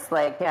eyes.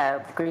 Like,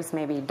 Grease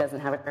maybe doesn't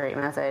have a great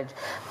message,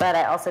 but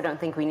I also don't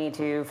think we need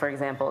to, for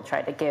example,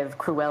 try to give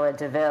Cruella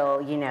de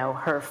Vil,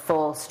 her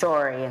full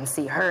story and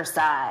see her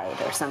side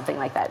or something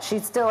like that.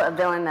 She's still a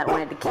villain that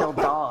wanted to kill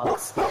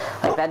dogs.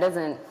 Like, that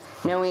doesn't,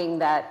 knowing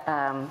that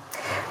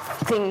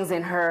things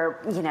in her,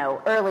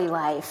 early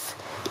life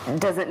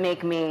doesn't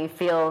make me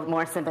feel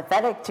more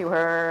sympathetic to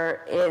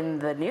her in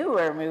the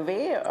newer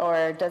movie,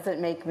 or doesn't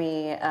make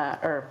me,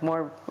 or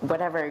more,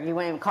 whatever you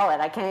want to call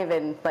it. I can't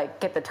even,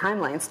 get the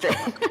timeline straight.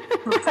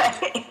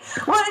 Right.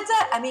 Well, it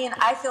does. I mean,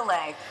 I feel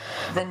like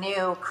the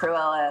new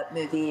Cruella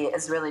movie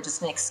is really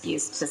just an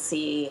excuse to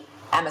see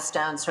Emma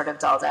Stone sort of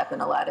dolled up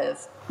in a lot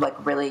of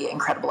really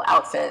incredible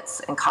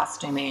outfits and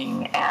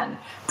costuming and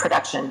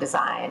production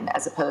design,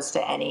 as opposed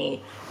to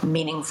any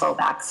meaningful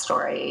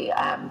backstory.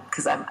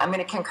 Because I'm going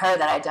to concur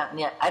that I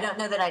don't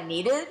know that I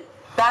needed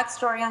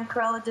backstory on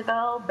Cruella de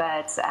Vil,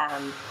 but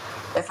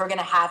if we're going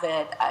to have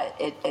it,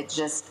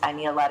 I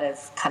need a lot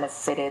of kind of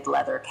fitted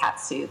leather cat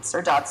suits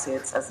or dog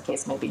suits, as the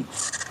case may be.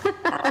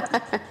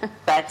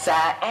 But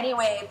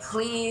anyway,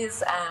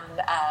 please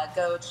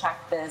go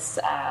check this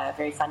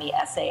very funny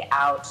essay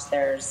out.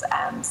 There's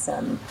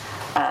some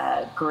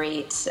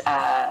great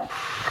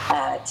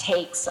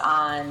takes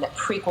on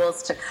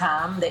prequels to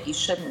come that you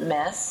shouldn't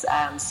miss.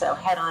 So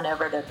head on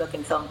over to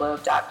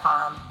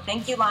bookandfilmglobe.com.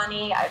 Thank you,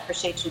 Lonnie. I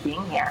appreciate you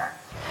being here.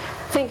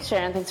 Thanks,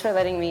 Sharon. Thanks for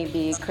letting me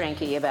be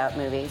cranky about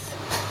movies.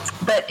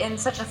 But in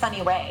such a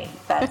funny way.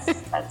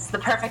 That's the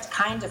perfect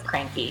kind of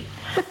cranky.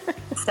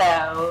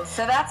 So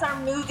that's our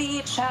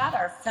movie chat,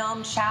 our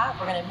film chat.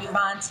 We're going to move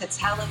on to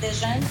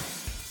television.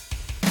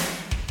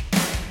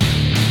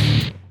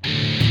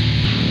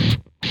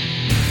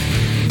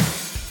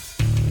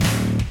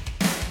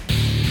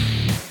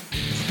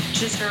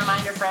 Just a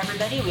reminder for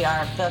everybody, we are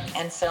at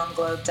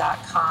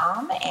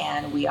bookandfilmglobe.com,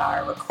 and we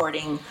are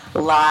recording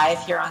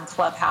live here on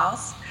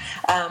Clubhouse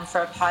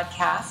for a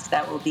podcast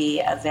that will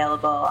be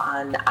available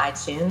on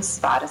iTunes,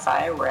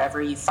 Spotify,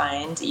 wherever you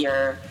find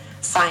your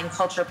fine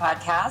culture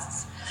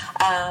podcasts.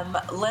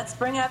 Let's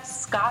bring up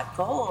Scott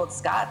Gold.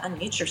 Scott,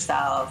 unmute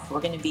yourself.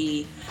 We're going to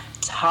be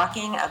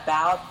talking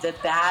about The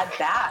Bad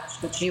Batch,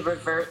 which you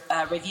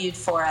reviewed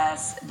for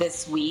us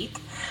this week,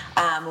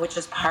 which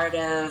is part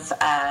of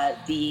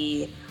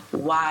the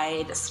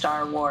wide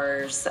Star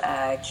Wars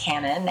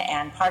canon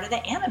and part of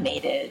the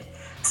animated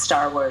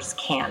Star Wars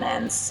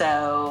canon.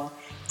 So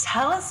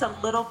tell us a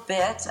little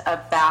bit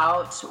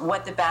about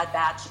what The Bad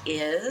Batch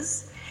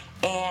is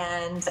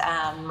and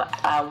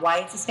why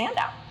it's a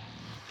standout.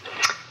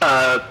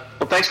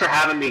 Well, thanks for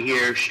having me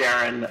here,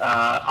 Sharon.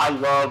 I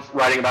love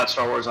writing about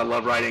Star Wars. I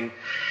love writing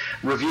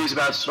reviews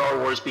about Star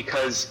Wars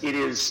because it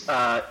is,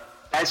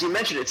 as you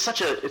mentioned, it's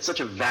such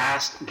a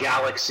vast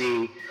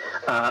galaxy,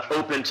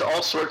 open to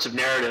all sorts of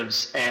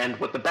narratives. And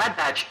what The Bad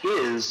Batch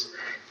is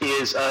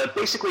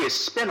basically a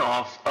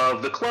spin-off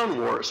of The Clone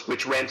Wars,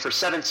 which ran for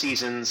 7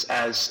 seasons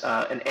as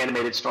an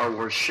animated Star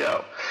Wars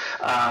show.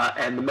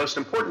 And the most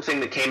important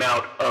thing that came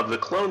out of The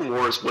Clone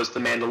Wars was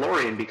The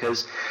Mandalorian,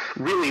 because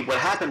really what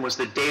happened was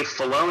that Dave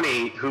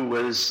Filoni, who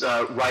was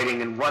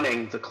writing and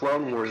running The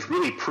Clone Wars,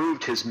 really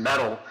proved his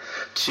mettle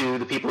to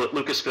the people at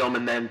Lucasfilm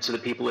and then to the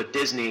people at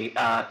Disney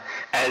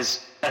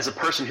as a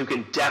person who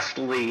can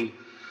deftly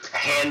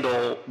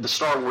handle the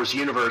Star Wars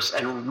universe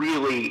and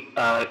really,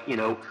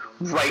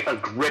 write a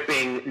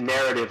gripping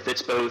narrative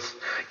that's both,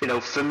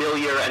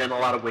 familiar and in a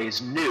lot of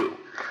ways new.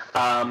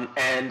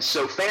 And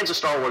so fans of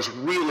Star Wars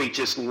really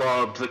just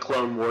loved The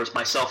Clone Wars,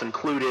 myself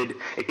included.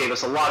 It gave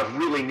us a lot of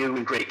really new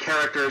and great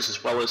characters,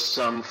 as well as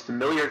some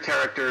familiar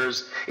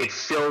characters. It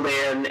filled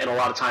in and a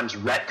lot of times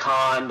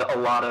retconned a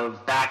lot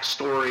of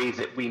backstory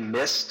that we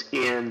missed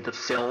in the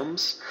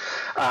films,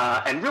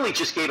 and really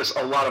just gave us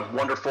a lot of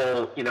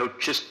wonderful,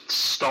 just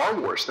Star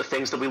Wars, the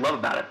things that we love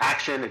about it: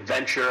 action,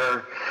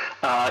 adventure,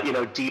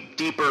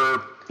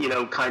 deeper,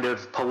 kind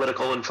of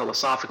political and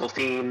philosophical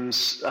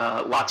themes,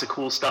 lots of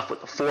cool stuff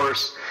with the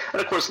Force,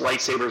 and of course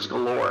lightsabers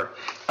galore.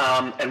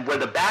 And where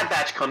The Bad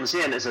Batch comes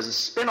in is as a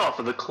spin-off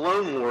of the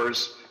Clone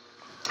Wars.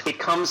 It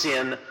comes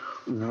in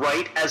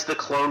right as the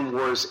Clone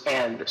Wars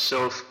end.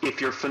 So if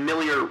you're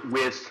familiar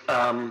with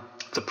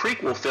the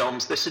prequel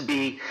films, this would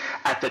be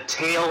at the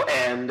tail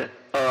end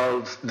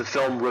of the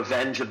film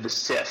Revenge of the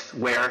Sith,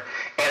 where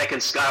Anakin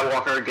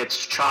Skywalker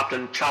gets chopped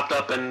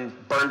up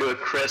and burned to a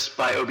crisp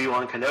by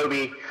Obi-Wan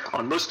Kenobi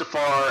on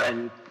Mustafar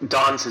and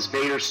dons his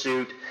Vader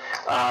suit.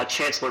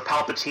 Chancellor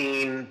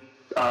Palpatine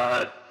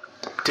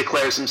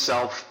declares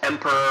himself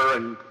emperor,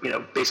 and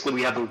basically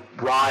we have the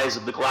rise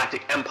of the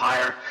Galactic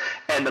Empire.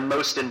 And the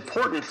most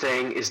important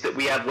thing is that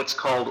we have what's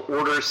called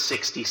Order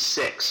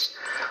 66,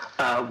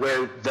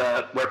 where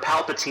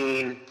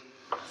Palpatine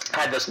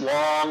had this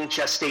long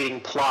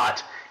gestating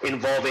plot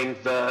involving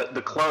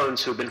the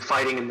clones who have been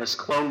fighting in this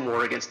clone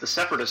war against the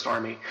Separatist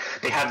army.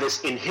 They have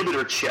this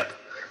inhibitor chip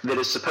that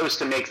is supposed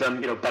to make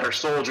them, better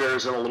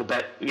soldiers and a little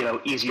bit,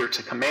 easier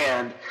to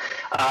command.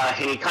 And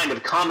he kind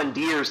of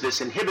commandeers this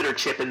inhibitor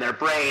chip in their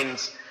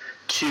brains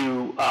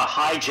to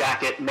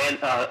hijack it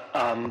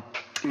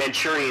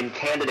Manchurian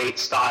Candidate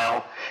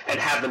style and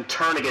have them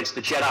turn against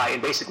the Jedi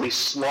and basically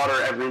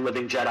slaughter every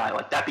living Jedi.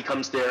 Like, that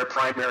becomes their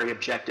primary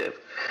objective.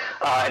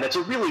 And it's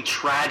a really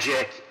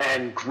tragic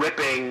and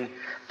gripping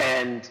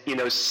and,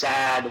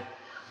 sad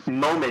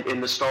moment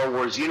in the Star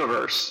Wars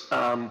universe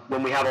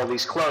when we have all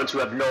these clones who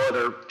have no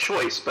other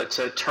choice but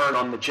to turn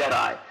on the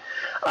Jedi.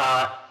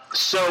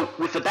 So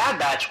with the Bad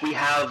Batch, we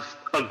have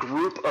a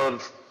group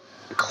of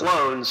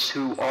clones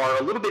who are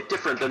a little bit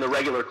different than the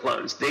regular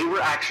clones. They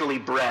were actually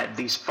bred,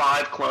 these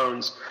 5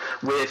 clones,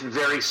 with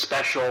very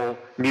special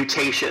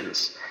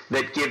mutations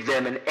that give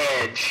them an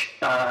edge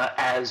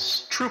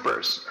as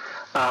troopers.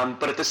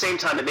 But at the same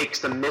time, it makes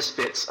them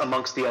misfits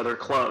amongst the other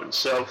clones.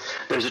 So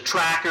there's a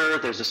tracker,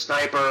 there's a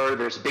sniper,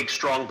 there's a big,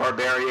 strong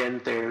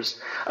barbarian, there's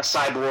a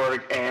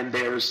cyborg, and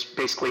there's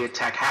basically a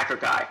tech hacker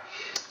guy.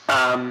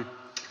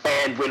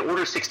 And when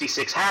Order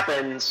 66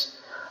 happens,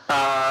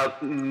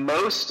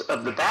 most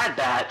of the Bad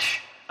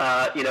Batch,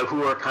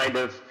 who are kind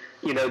of,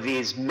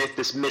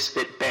 this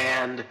misfit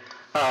band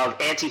of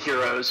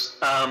anti-heroes,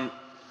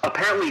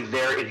 apparently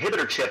their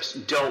inhibitor chips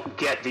don't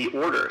get the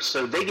order.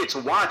 So they get to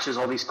watch as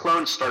all these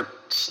clones start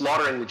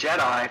slaughtering the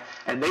Jedi,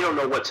 and they don't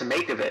know what to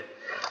make of it.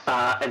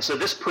 And so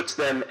this puts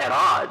them at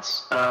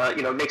odds.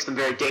 Makes them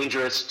very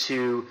dangerous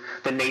to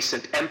the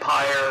nascent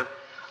Empire,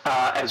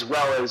 as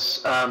well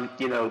as,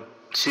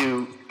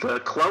 to the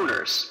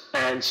cloners.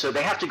 And so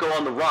they have to go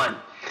on the run.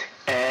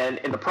 And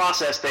in the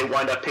process, they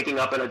wind up picking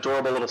up an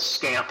adorable little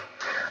scamp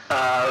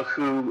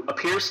who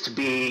appears to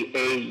be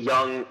a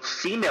young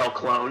female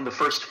clone, the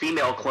first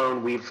female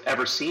clone we've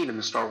ever seen in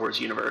the Star Wars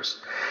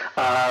universe,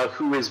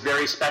 who is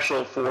very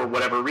special for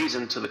whatever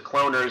reason to the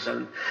cloners.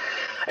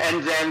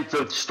 And then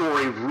the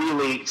story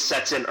really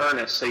sets in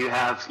earnest. So you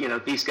have,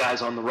 these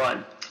guys on the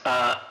run.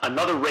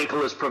 Another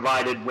wrinkle is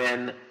provided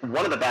when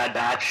one of the Bad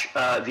Batch,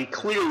 the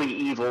clearly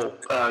evil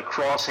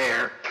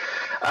Crosshair,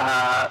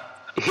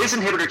 his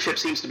inhibitor chip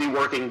seems to be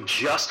working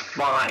just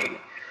fine,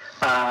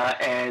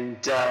 and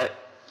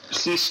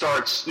he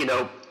starts,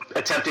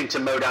 attempting to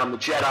mow down the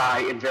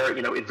Jedi in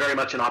very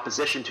much in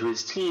opposition to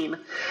his team,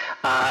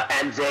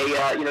 and they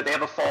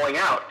have a falling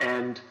out,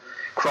 and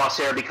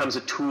Crosshair becomes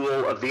a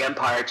tool of the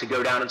Empire to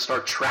go down and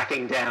start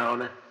tracking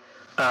down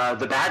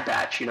the Bad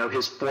Batch,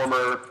 his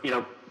former,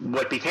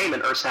 what became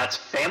an ersatz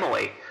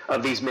family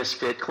of these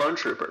misfit clone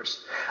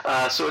troopers.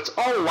 So it's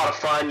all a lot of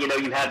fun.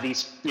 You have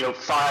these,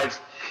 5,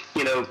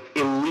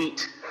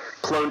 elite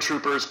clone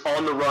troopers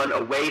on the run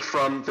away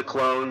from the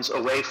clones,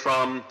 away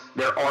from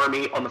their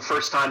army, on the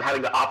first time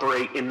having to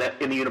operate in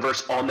the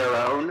universe on their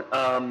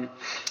own.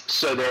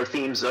 So there are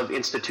themes of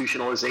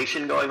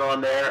institutionalization going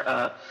on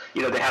there.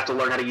 They have to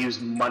learn how to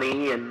use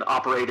money and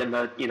operate in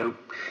the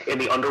in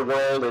the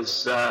underworld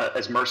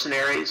as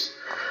mercenaries.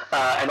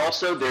 And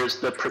also there's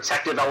the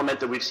protective element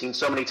that we've seen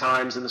so many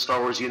times in the Star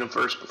Wars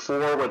universe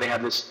before, where they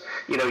have this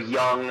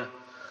young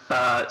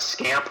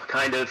scamp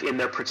kind of in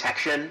their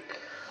protection,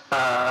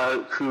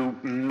 who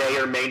may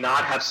or may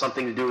not have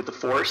something to do with the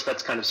Force.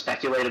 That's kind of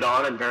speculated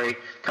on and very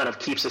kind of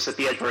keeps us at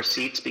the edge of our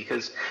seats,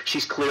 because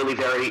she's clearly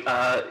very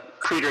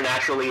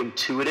preternaturally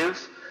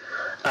intuitive,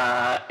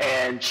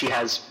 and she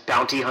has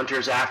bounty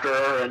hunters after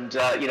her, and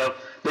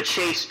the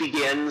chase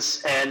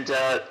begins, and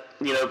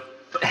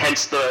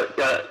hence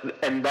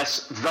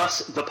thus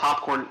the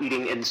popcorn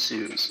eating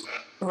ensues.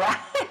 Right.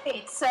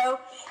 So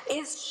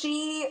is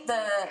she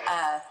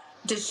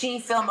does she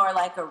feel more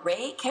like a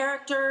Rey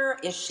character?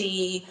 Is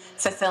she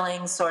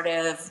fulfilling sort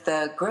of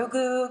the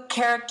Grogu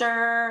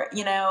character?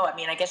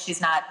 I guess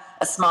she's not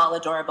a small,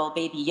 adorable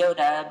baby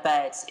Yoda,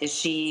 but is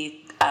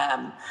she,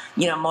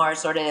 more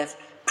sort of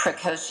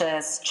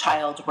precocious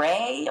child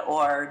Rey,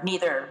 or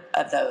neither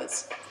of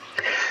those?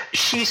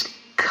 She's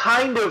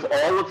kind of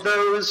all of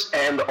those,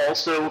 and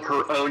also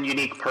her own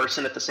unique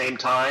person at the same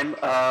time.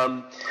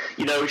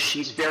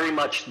 She's very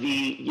much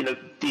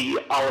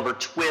the Oliver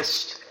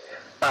Twist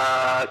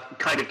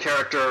kind of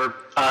character,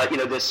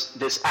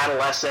 this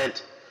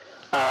adolescent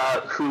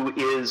who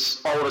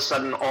is all of a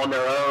sudden on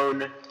their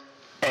own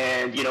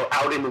and,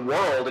 out in the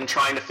world and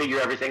trying to figure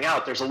everything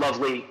out. There's a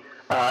lovely,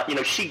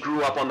 she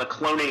grew up on the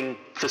cloning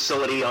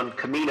facility on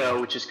Kamino,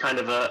 which is kind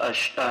of a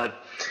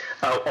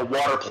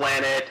water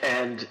planet,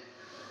 and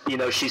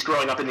she's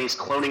growing up in these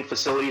cloning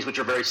facilities, which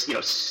are very,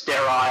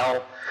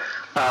 sterile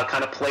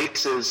kind of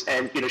places,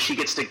 and she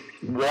gets to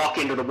walk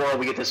into the world.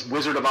 We get this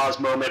Wizard of Oz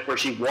moment where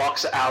she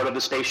walks out of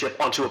the spaceship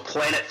onto another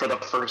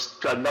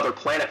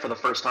planet for the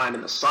first time,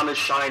 and the sun is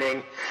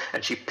shining,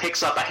 and she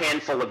picks up a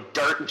handful of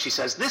dirt, and she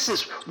says,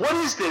 "What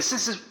is this?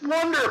 This is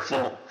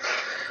wonderful."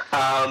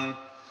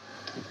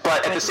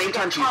 But at the same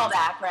time,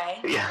 callback, right?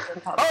 Yeah.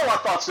 Oh, I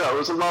thought so. It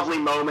was a lovely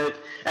moment,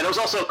 and it was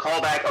also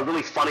a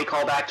really funny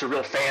callback to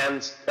real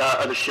fans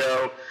of the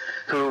show,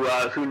 who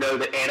know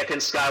that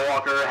Anakin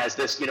Skywalker has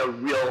this,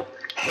 real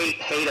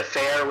hate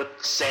affair with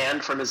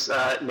sand from his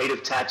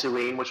native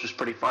Tatooine, which was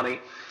pretty funny.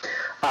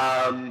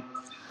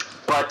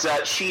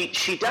 But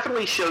she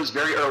definitely shows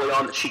very early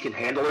on that she can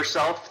handle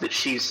herself, that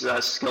she's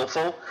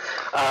skillful,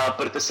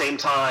 but at the same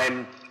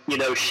time,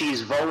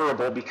 she's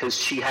vulnerable because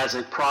she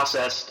hasn't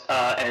processed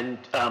and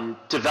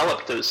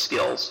developed those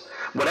skills,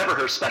 whatever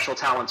her special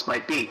talents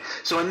might be.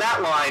 So in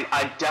that line,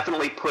 I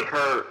definitely put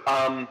her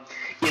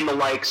in the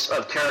likes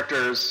of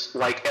characters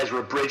like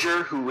Ezra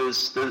Bridger, who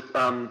is the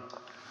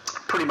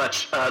pretty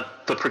much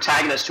the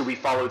protagonist who we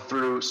followed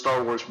through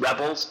Star Wars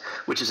Rebels,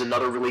 which is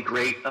another really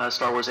great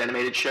Star Wars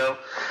animated show,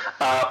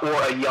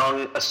 or a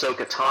young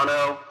Ahsoka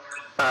Tano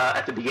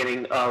at the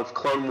beginning of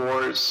Clone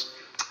Wars.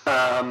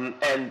 And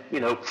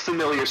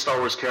familiar Star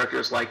Wars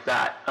characters like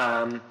that.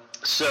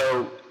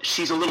 So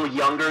she's a little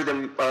younger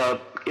than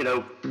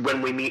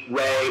when we meet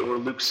Rey or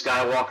Luke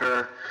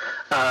Skywalker,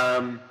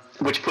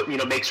 which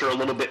makes her a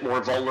little bit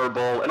more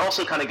vulnerable, and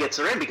also kind of gets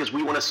her in because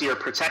we want to see her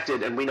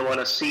protected, and we want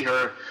to see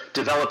her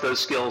develop those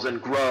skills and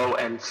grow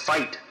and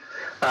fight,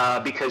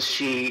 because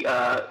she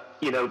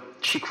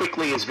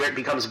quickly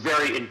becomes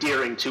very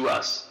endearing to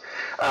us,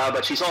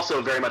 but she's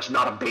also very much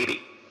not a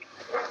baby.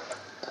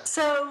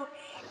 So,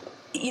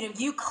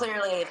 you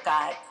clearly have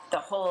got the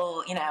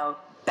whole,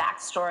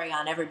 backstory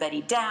on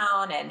everybody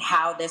down and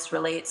how this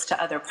relates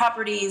to other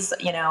properties,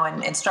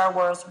 in Star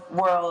Wars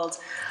world.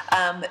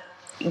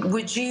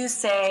 Would you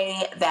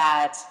say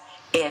that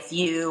if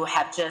you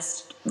have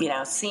just,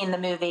 seen the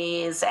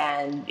movies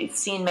and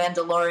seen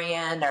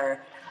Mandalorian, or,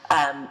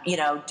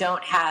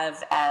 don't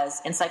have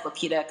as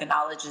encyclopedic a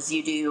knowledge as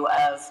you do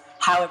of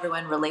how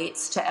everyone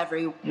relates to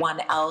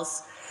everyone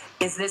else,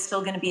 is this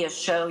still going to be a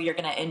show you're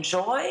going to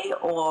enjoy,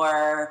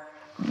 or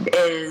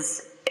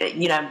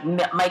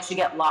might you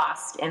get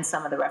lost in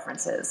some of the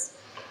references?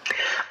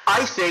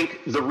 I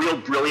think the real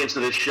brilliance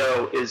of this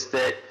show is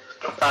that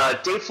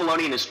Dave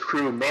Filoni and his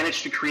crew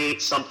managed to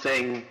create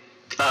something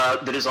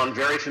that is on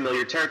very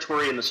familiar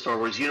territory in the Star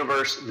Wars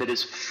universe, that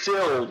is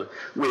filled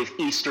with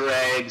Easter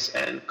eggs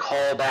and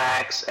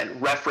callbacks and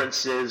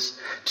references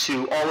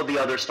to all of the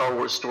other Star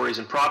Wars stories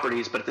and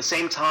properties, but at the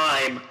same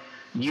time,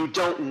 you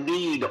don't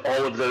need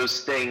all of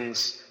those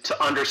things to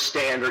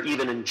understand or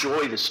even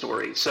enjoy the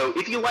story. So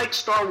if you like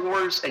Star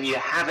Wars and you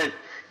haven't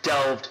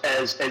delved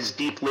as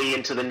deeply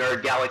into the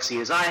nerd galaxy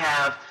as I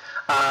have,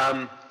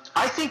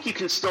 I think you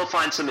can still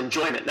find some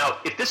enjoyment. Now,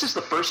 if this is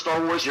the first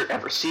Star Wars you're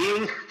ever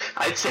seeing,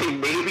 I'd say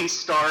maybe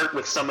start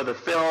with some of the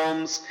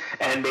films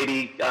and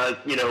maybe a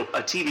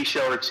TV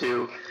show or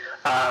two,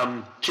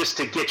 just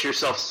to get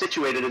yourself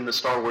situated in the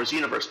Star Wars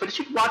universe. But as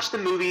you watch the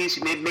movies,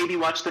 you maybe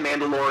watch The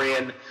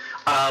Mandalorian,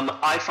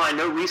 I find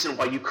no reason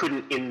why you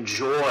couldn't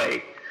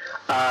enjoy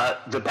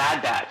the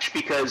Bad Batch,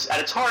 because at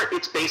its heart,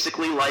 it's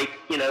basically like,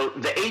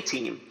 the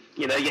A-Team.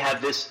 You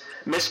have this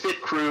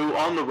misfit crew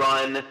on the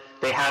run.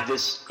 They have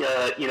this,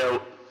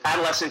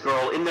 adolescent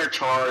girl in their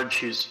charge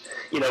who's,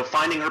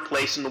 finding her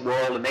place in the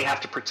world, and they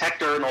have to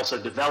protect her and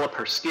also develop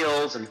her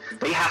skills, and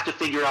they have to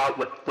figure out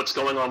what's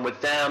going on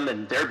with them,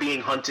 and they're being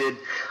hunted.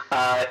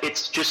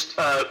 It's just,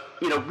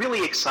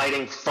 really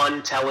exciting,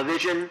 fun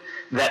television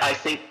that I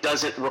think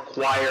doesn't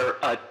require,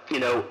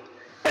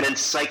 an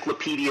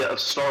encyclopedia of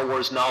Star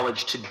Wars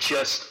knowledge to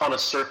just, on a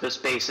surface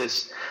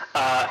basis,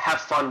 have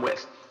fun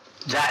with.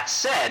 That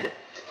said,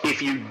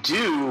 if you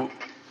do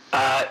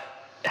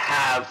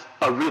have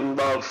a real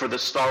love for the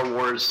Star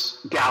Wars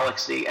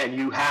galaxy, and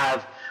you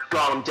have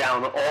gone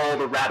down all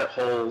the rabbit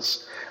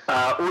holes,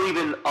 or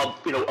even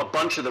a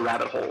bunch of the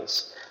rabbit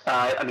holes.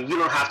 You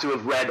don't have to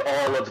have read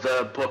all of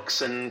the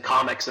books and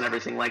comics and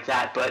everything like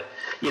that, but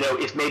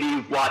if maybe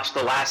you've watched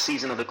the last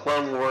season of the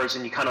Clone Wars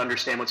and you kind of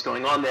understand what's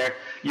going on there,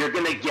 you're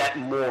going to get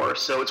more.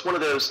 So it's one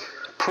of those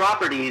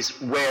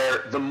properties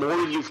where the more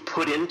you've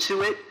put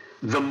into it,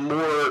 the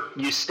more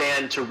you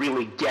stand to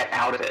really get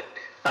out of it.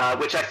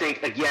 Which I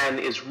think, again,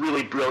 is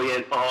really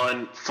brilliant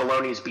on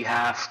Filoni's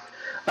behalf,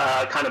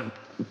 kind of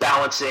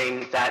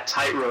balancing that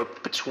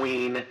tightrope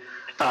between,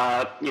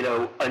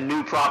 a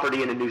new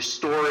property and a new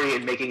story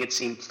and making it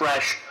seem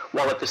fresh,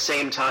 while at the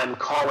same time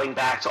calling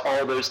back to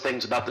all those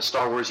things about the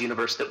Star Wars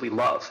universe that we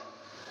love.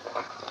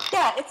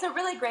 Yeah, it's a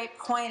really great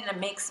point, and it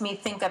makes me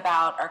think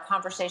about our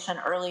conversation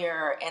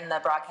earlier in the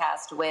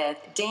broadcast with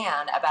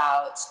Dan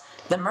about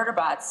the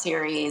Murderbot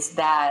series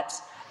that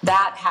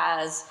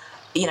has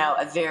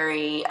a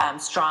very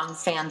strong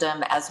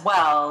fandom as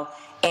well.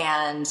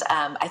 And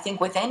I think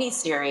with any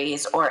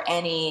series or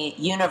any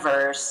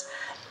universe,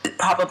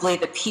 probably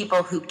the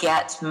people who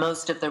get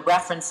most of the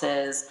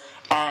references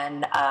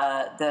and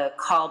the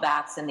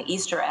callbacks and the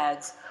Easter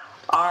eggs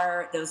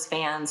are those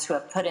fans who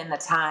have put in the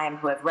time,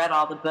 who have read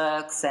all the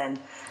books and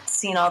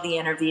seen all the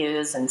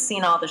interviews and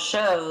seen all the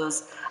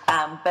shows.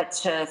 But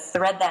to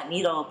thread that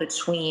needle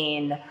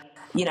between,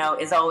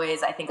 is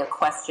always, I think, a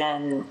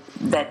question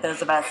that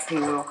those of us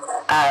who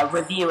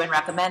review and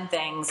recommend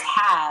things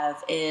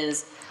have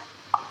is,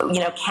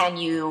 can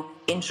you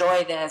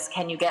enjoy this?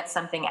 Can you get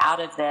something out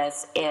of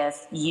this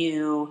if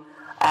you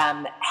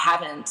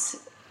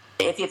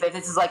if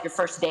this is like your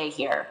first day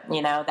here,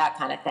 that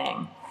kind of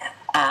thing.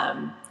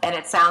 And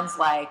it sounds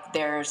like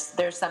there's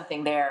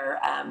something there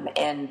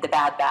in the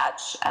Bad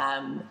Batch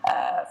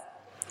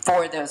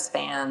for those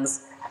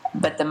fans,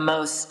 but the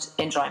most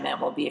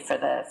enjoyment will be for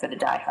the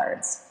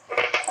diehards.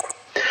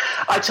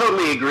 I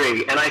totally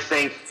agree, and I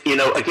think,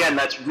 again,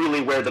 that's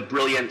really where the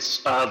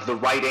brilliance of the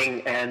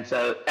writing and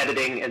the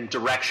editing and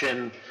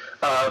direction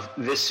of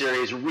this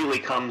series really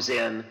comes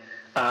in,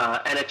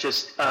 and it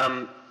just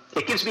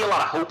it gives me a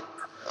lot of hope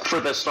for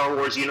the Star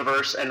Wars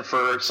universe and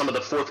for some of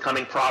the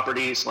forthcoming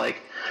properties. Like,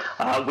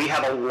 we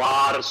have a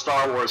lot of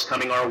Star Wars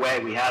coming our way.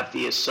 We have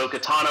the Ahsoka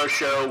Tano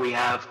show. We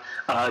have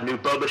a new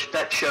Boba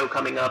Fett show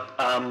coming up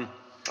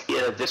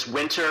this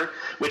winter,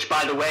 which,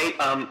 by the way,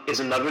 is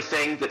another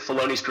thing that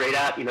Filoni's great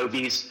at.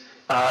 These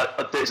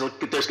there's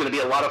going to be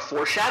a lot of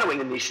foreshadowing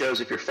in these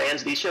shows. If you're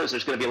fans of these shows,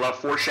 there's going to be a lot of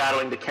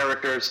foreshadowing to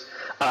characters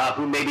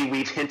who maybe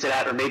we've hinted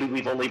at or maybe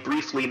we've only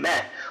briefly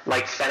met,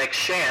 like Fennec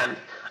Shand,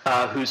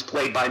 who's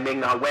played by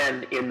Ming-Na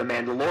Wen in The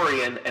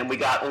Mandalorian, and we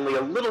got only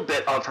a little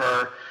bit of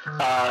her,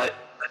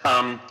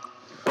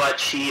 but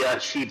she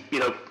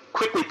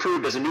quickly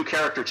proved as a new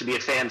character to be a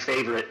fan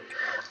favorite,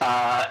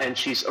 and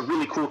she's a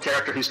really cool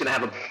character who's going to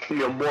have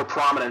more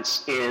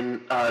prominence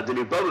in the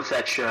new Boba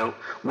Fett show.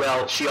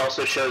 Well, she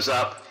also shows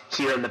up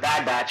here in the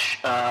Bad Batch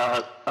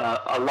a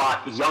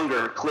lot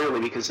younger,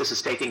 clearly, because this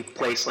is taking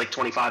place like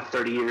 25,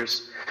 30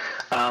 years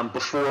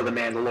before The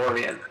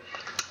Mandalorian.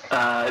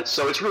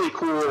 So it's really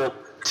cool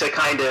to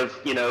kind of,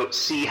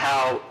 see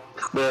how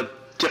the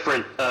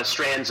different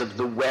strands of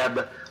the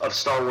web of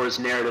Star Wars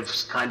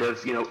narratives kind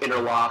of,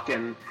 interlock,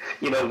 and,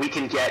 we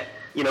can get,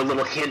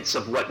 little hints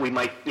of what we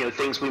might,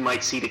 things we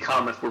might see to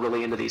come if we're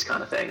really into these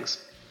kind of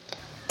things.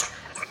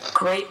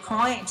 Great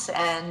point,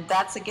 and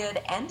that's a good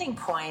ending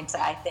point,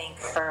 I think,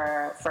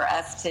 for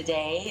us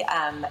today.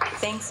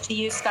 Thanks to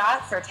you,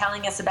 Scott, for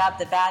telling us about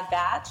the Bad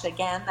Batch.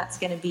 Again, that's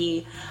going to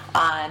be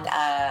on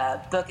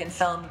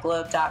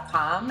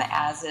bookandfilmglobe.com,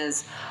 as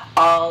is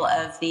all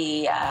of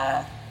the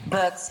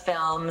books,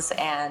 films,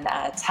 and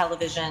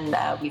television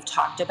we've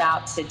talked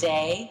about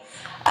today.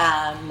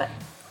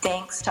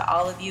 Thanks to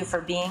all of you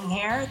for being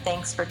here.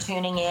 Thanks for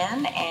tuning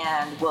in,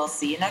 and we'll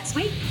see you next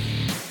week.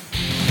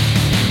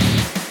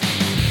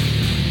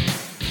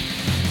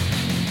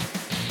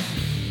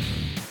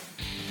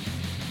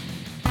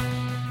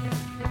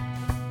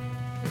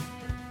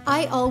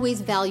 I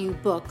always value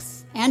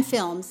books and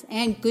films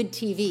and good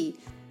TV,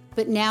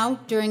 but now,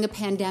 during a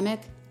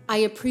pandemic, I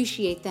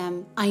appreciate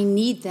them, I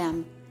need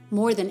them,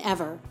 more than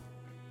ever.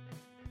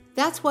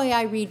 That's why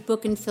I read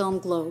Book and Film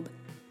Globe.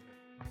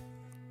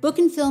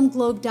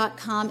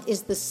 Bookandfilmglobe.com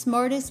is the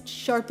smartest,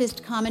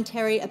 sharpest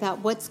commentary about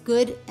what's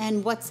good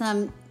and what's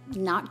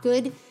not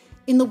good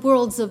in the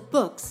worlds of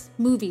books,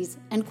 movies,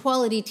 and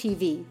quality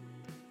TV.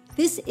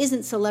 This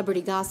isn't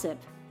celebrity gossip,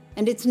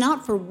 and it's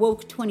not for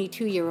woke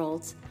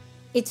 22-year-olds.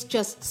 It's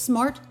just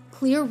smart,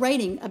 clear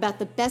writing about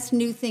the best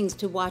new things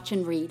to watch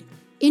and read.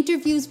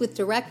 Interviews with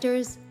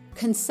directors,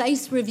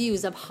 concise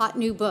reviews of hot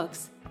new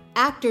books,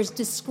 actors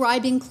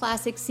describing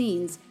classic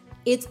scenes.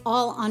 It's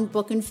all on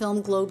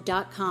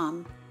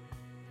bookandfilmglobe.com.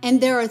 And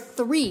there are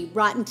 3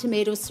 Rotten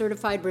Tomatoes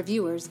certified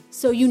reviewers,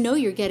 so you know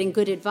you're getting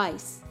good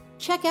advice.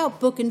 Check out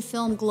Book and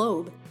Film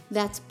Globe.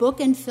 That's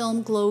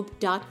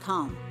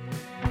bookandfilmglobe.com.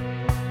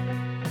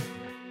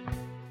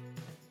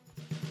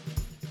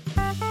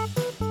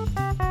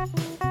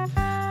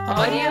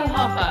 Audio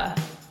Hopper.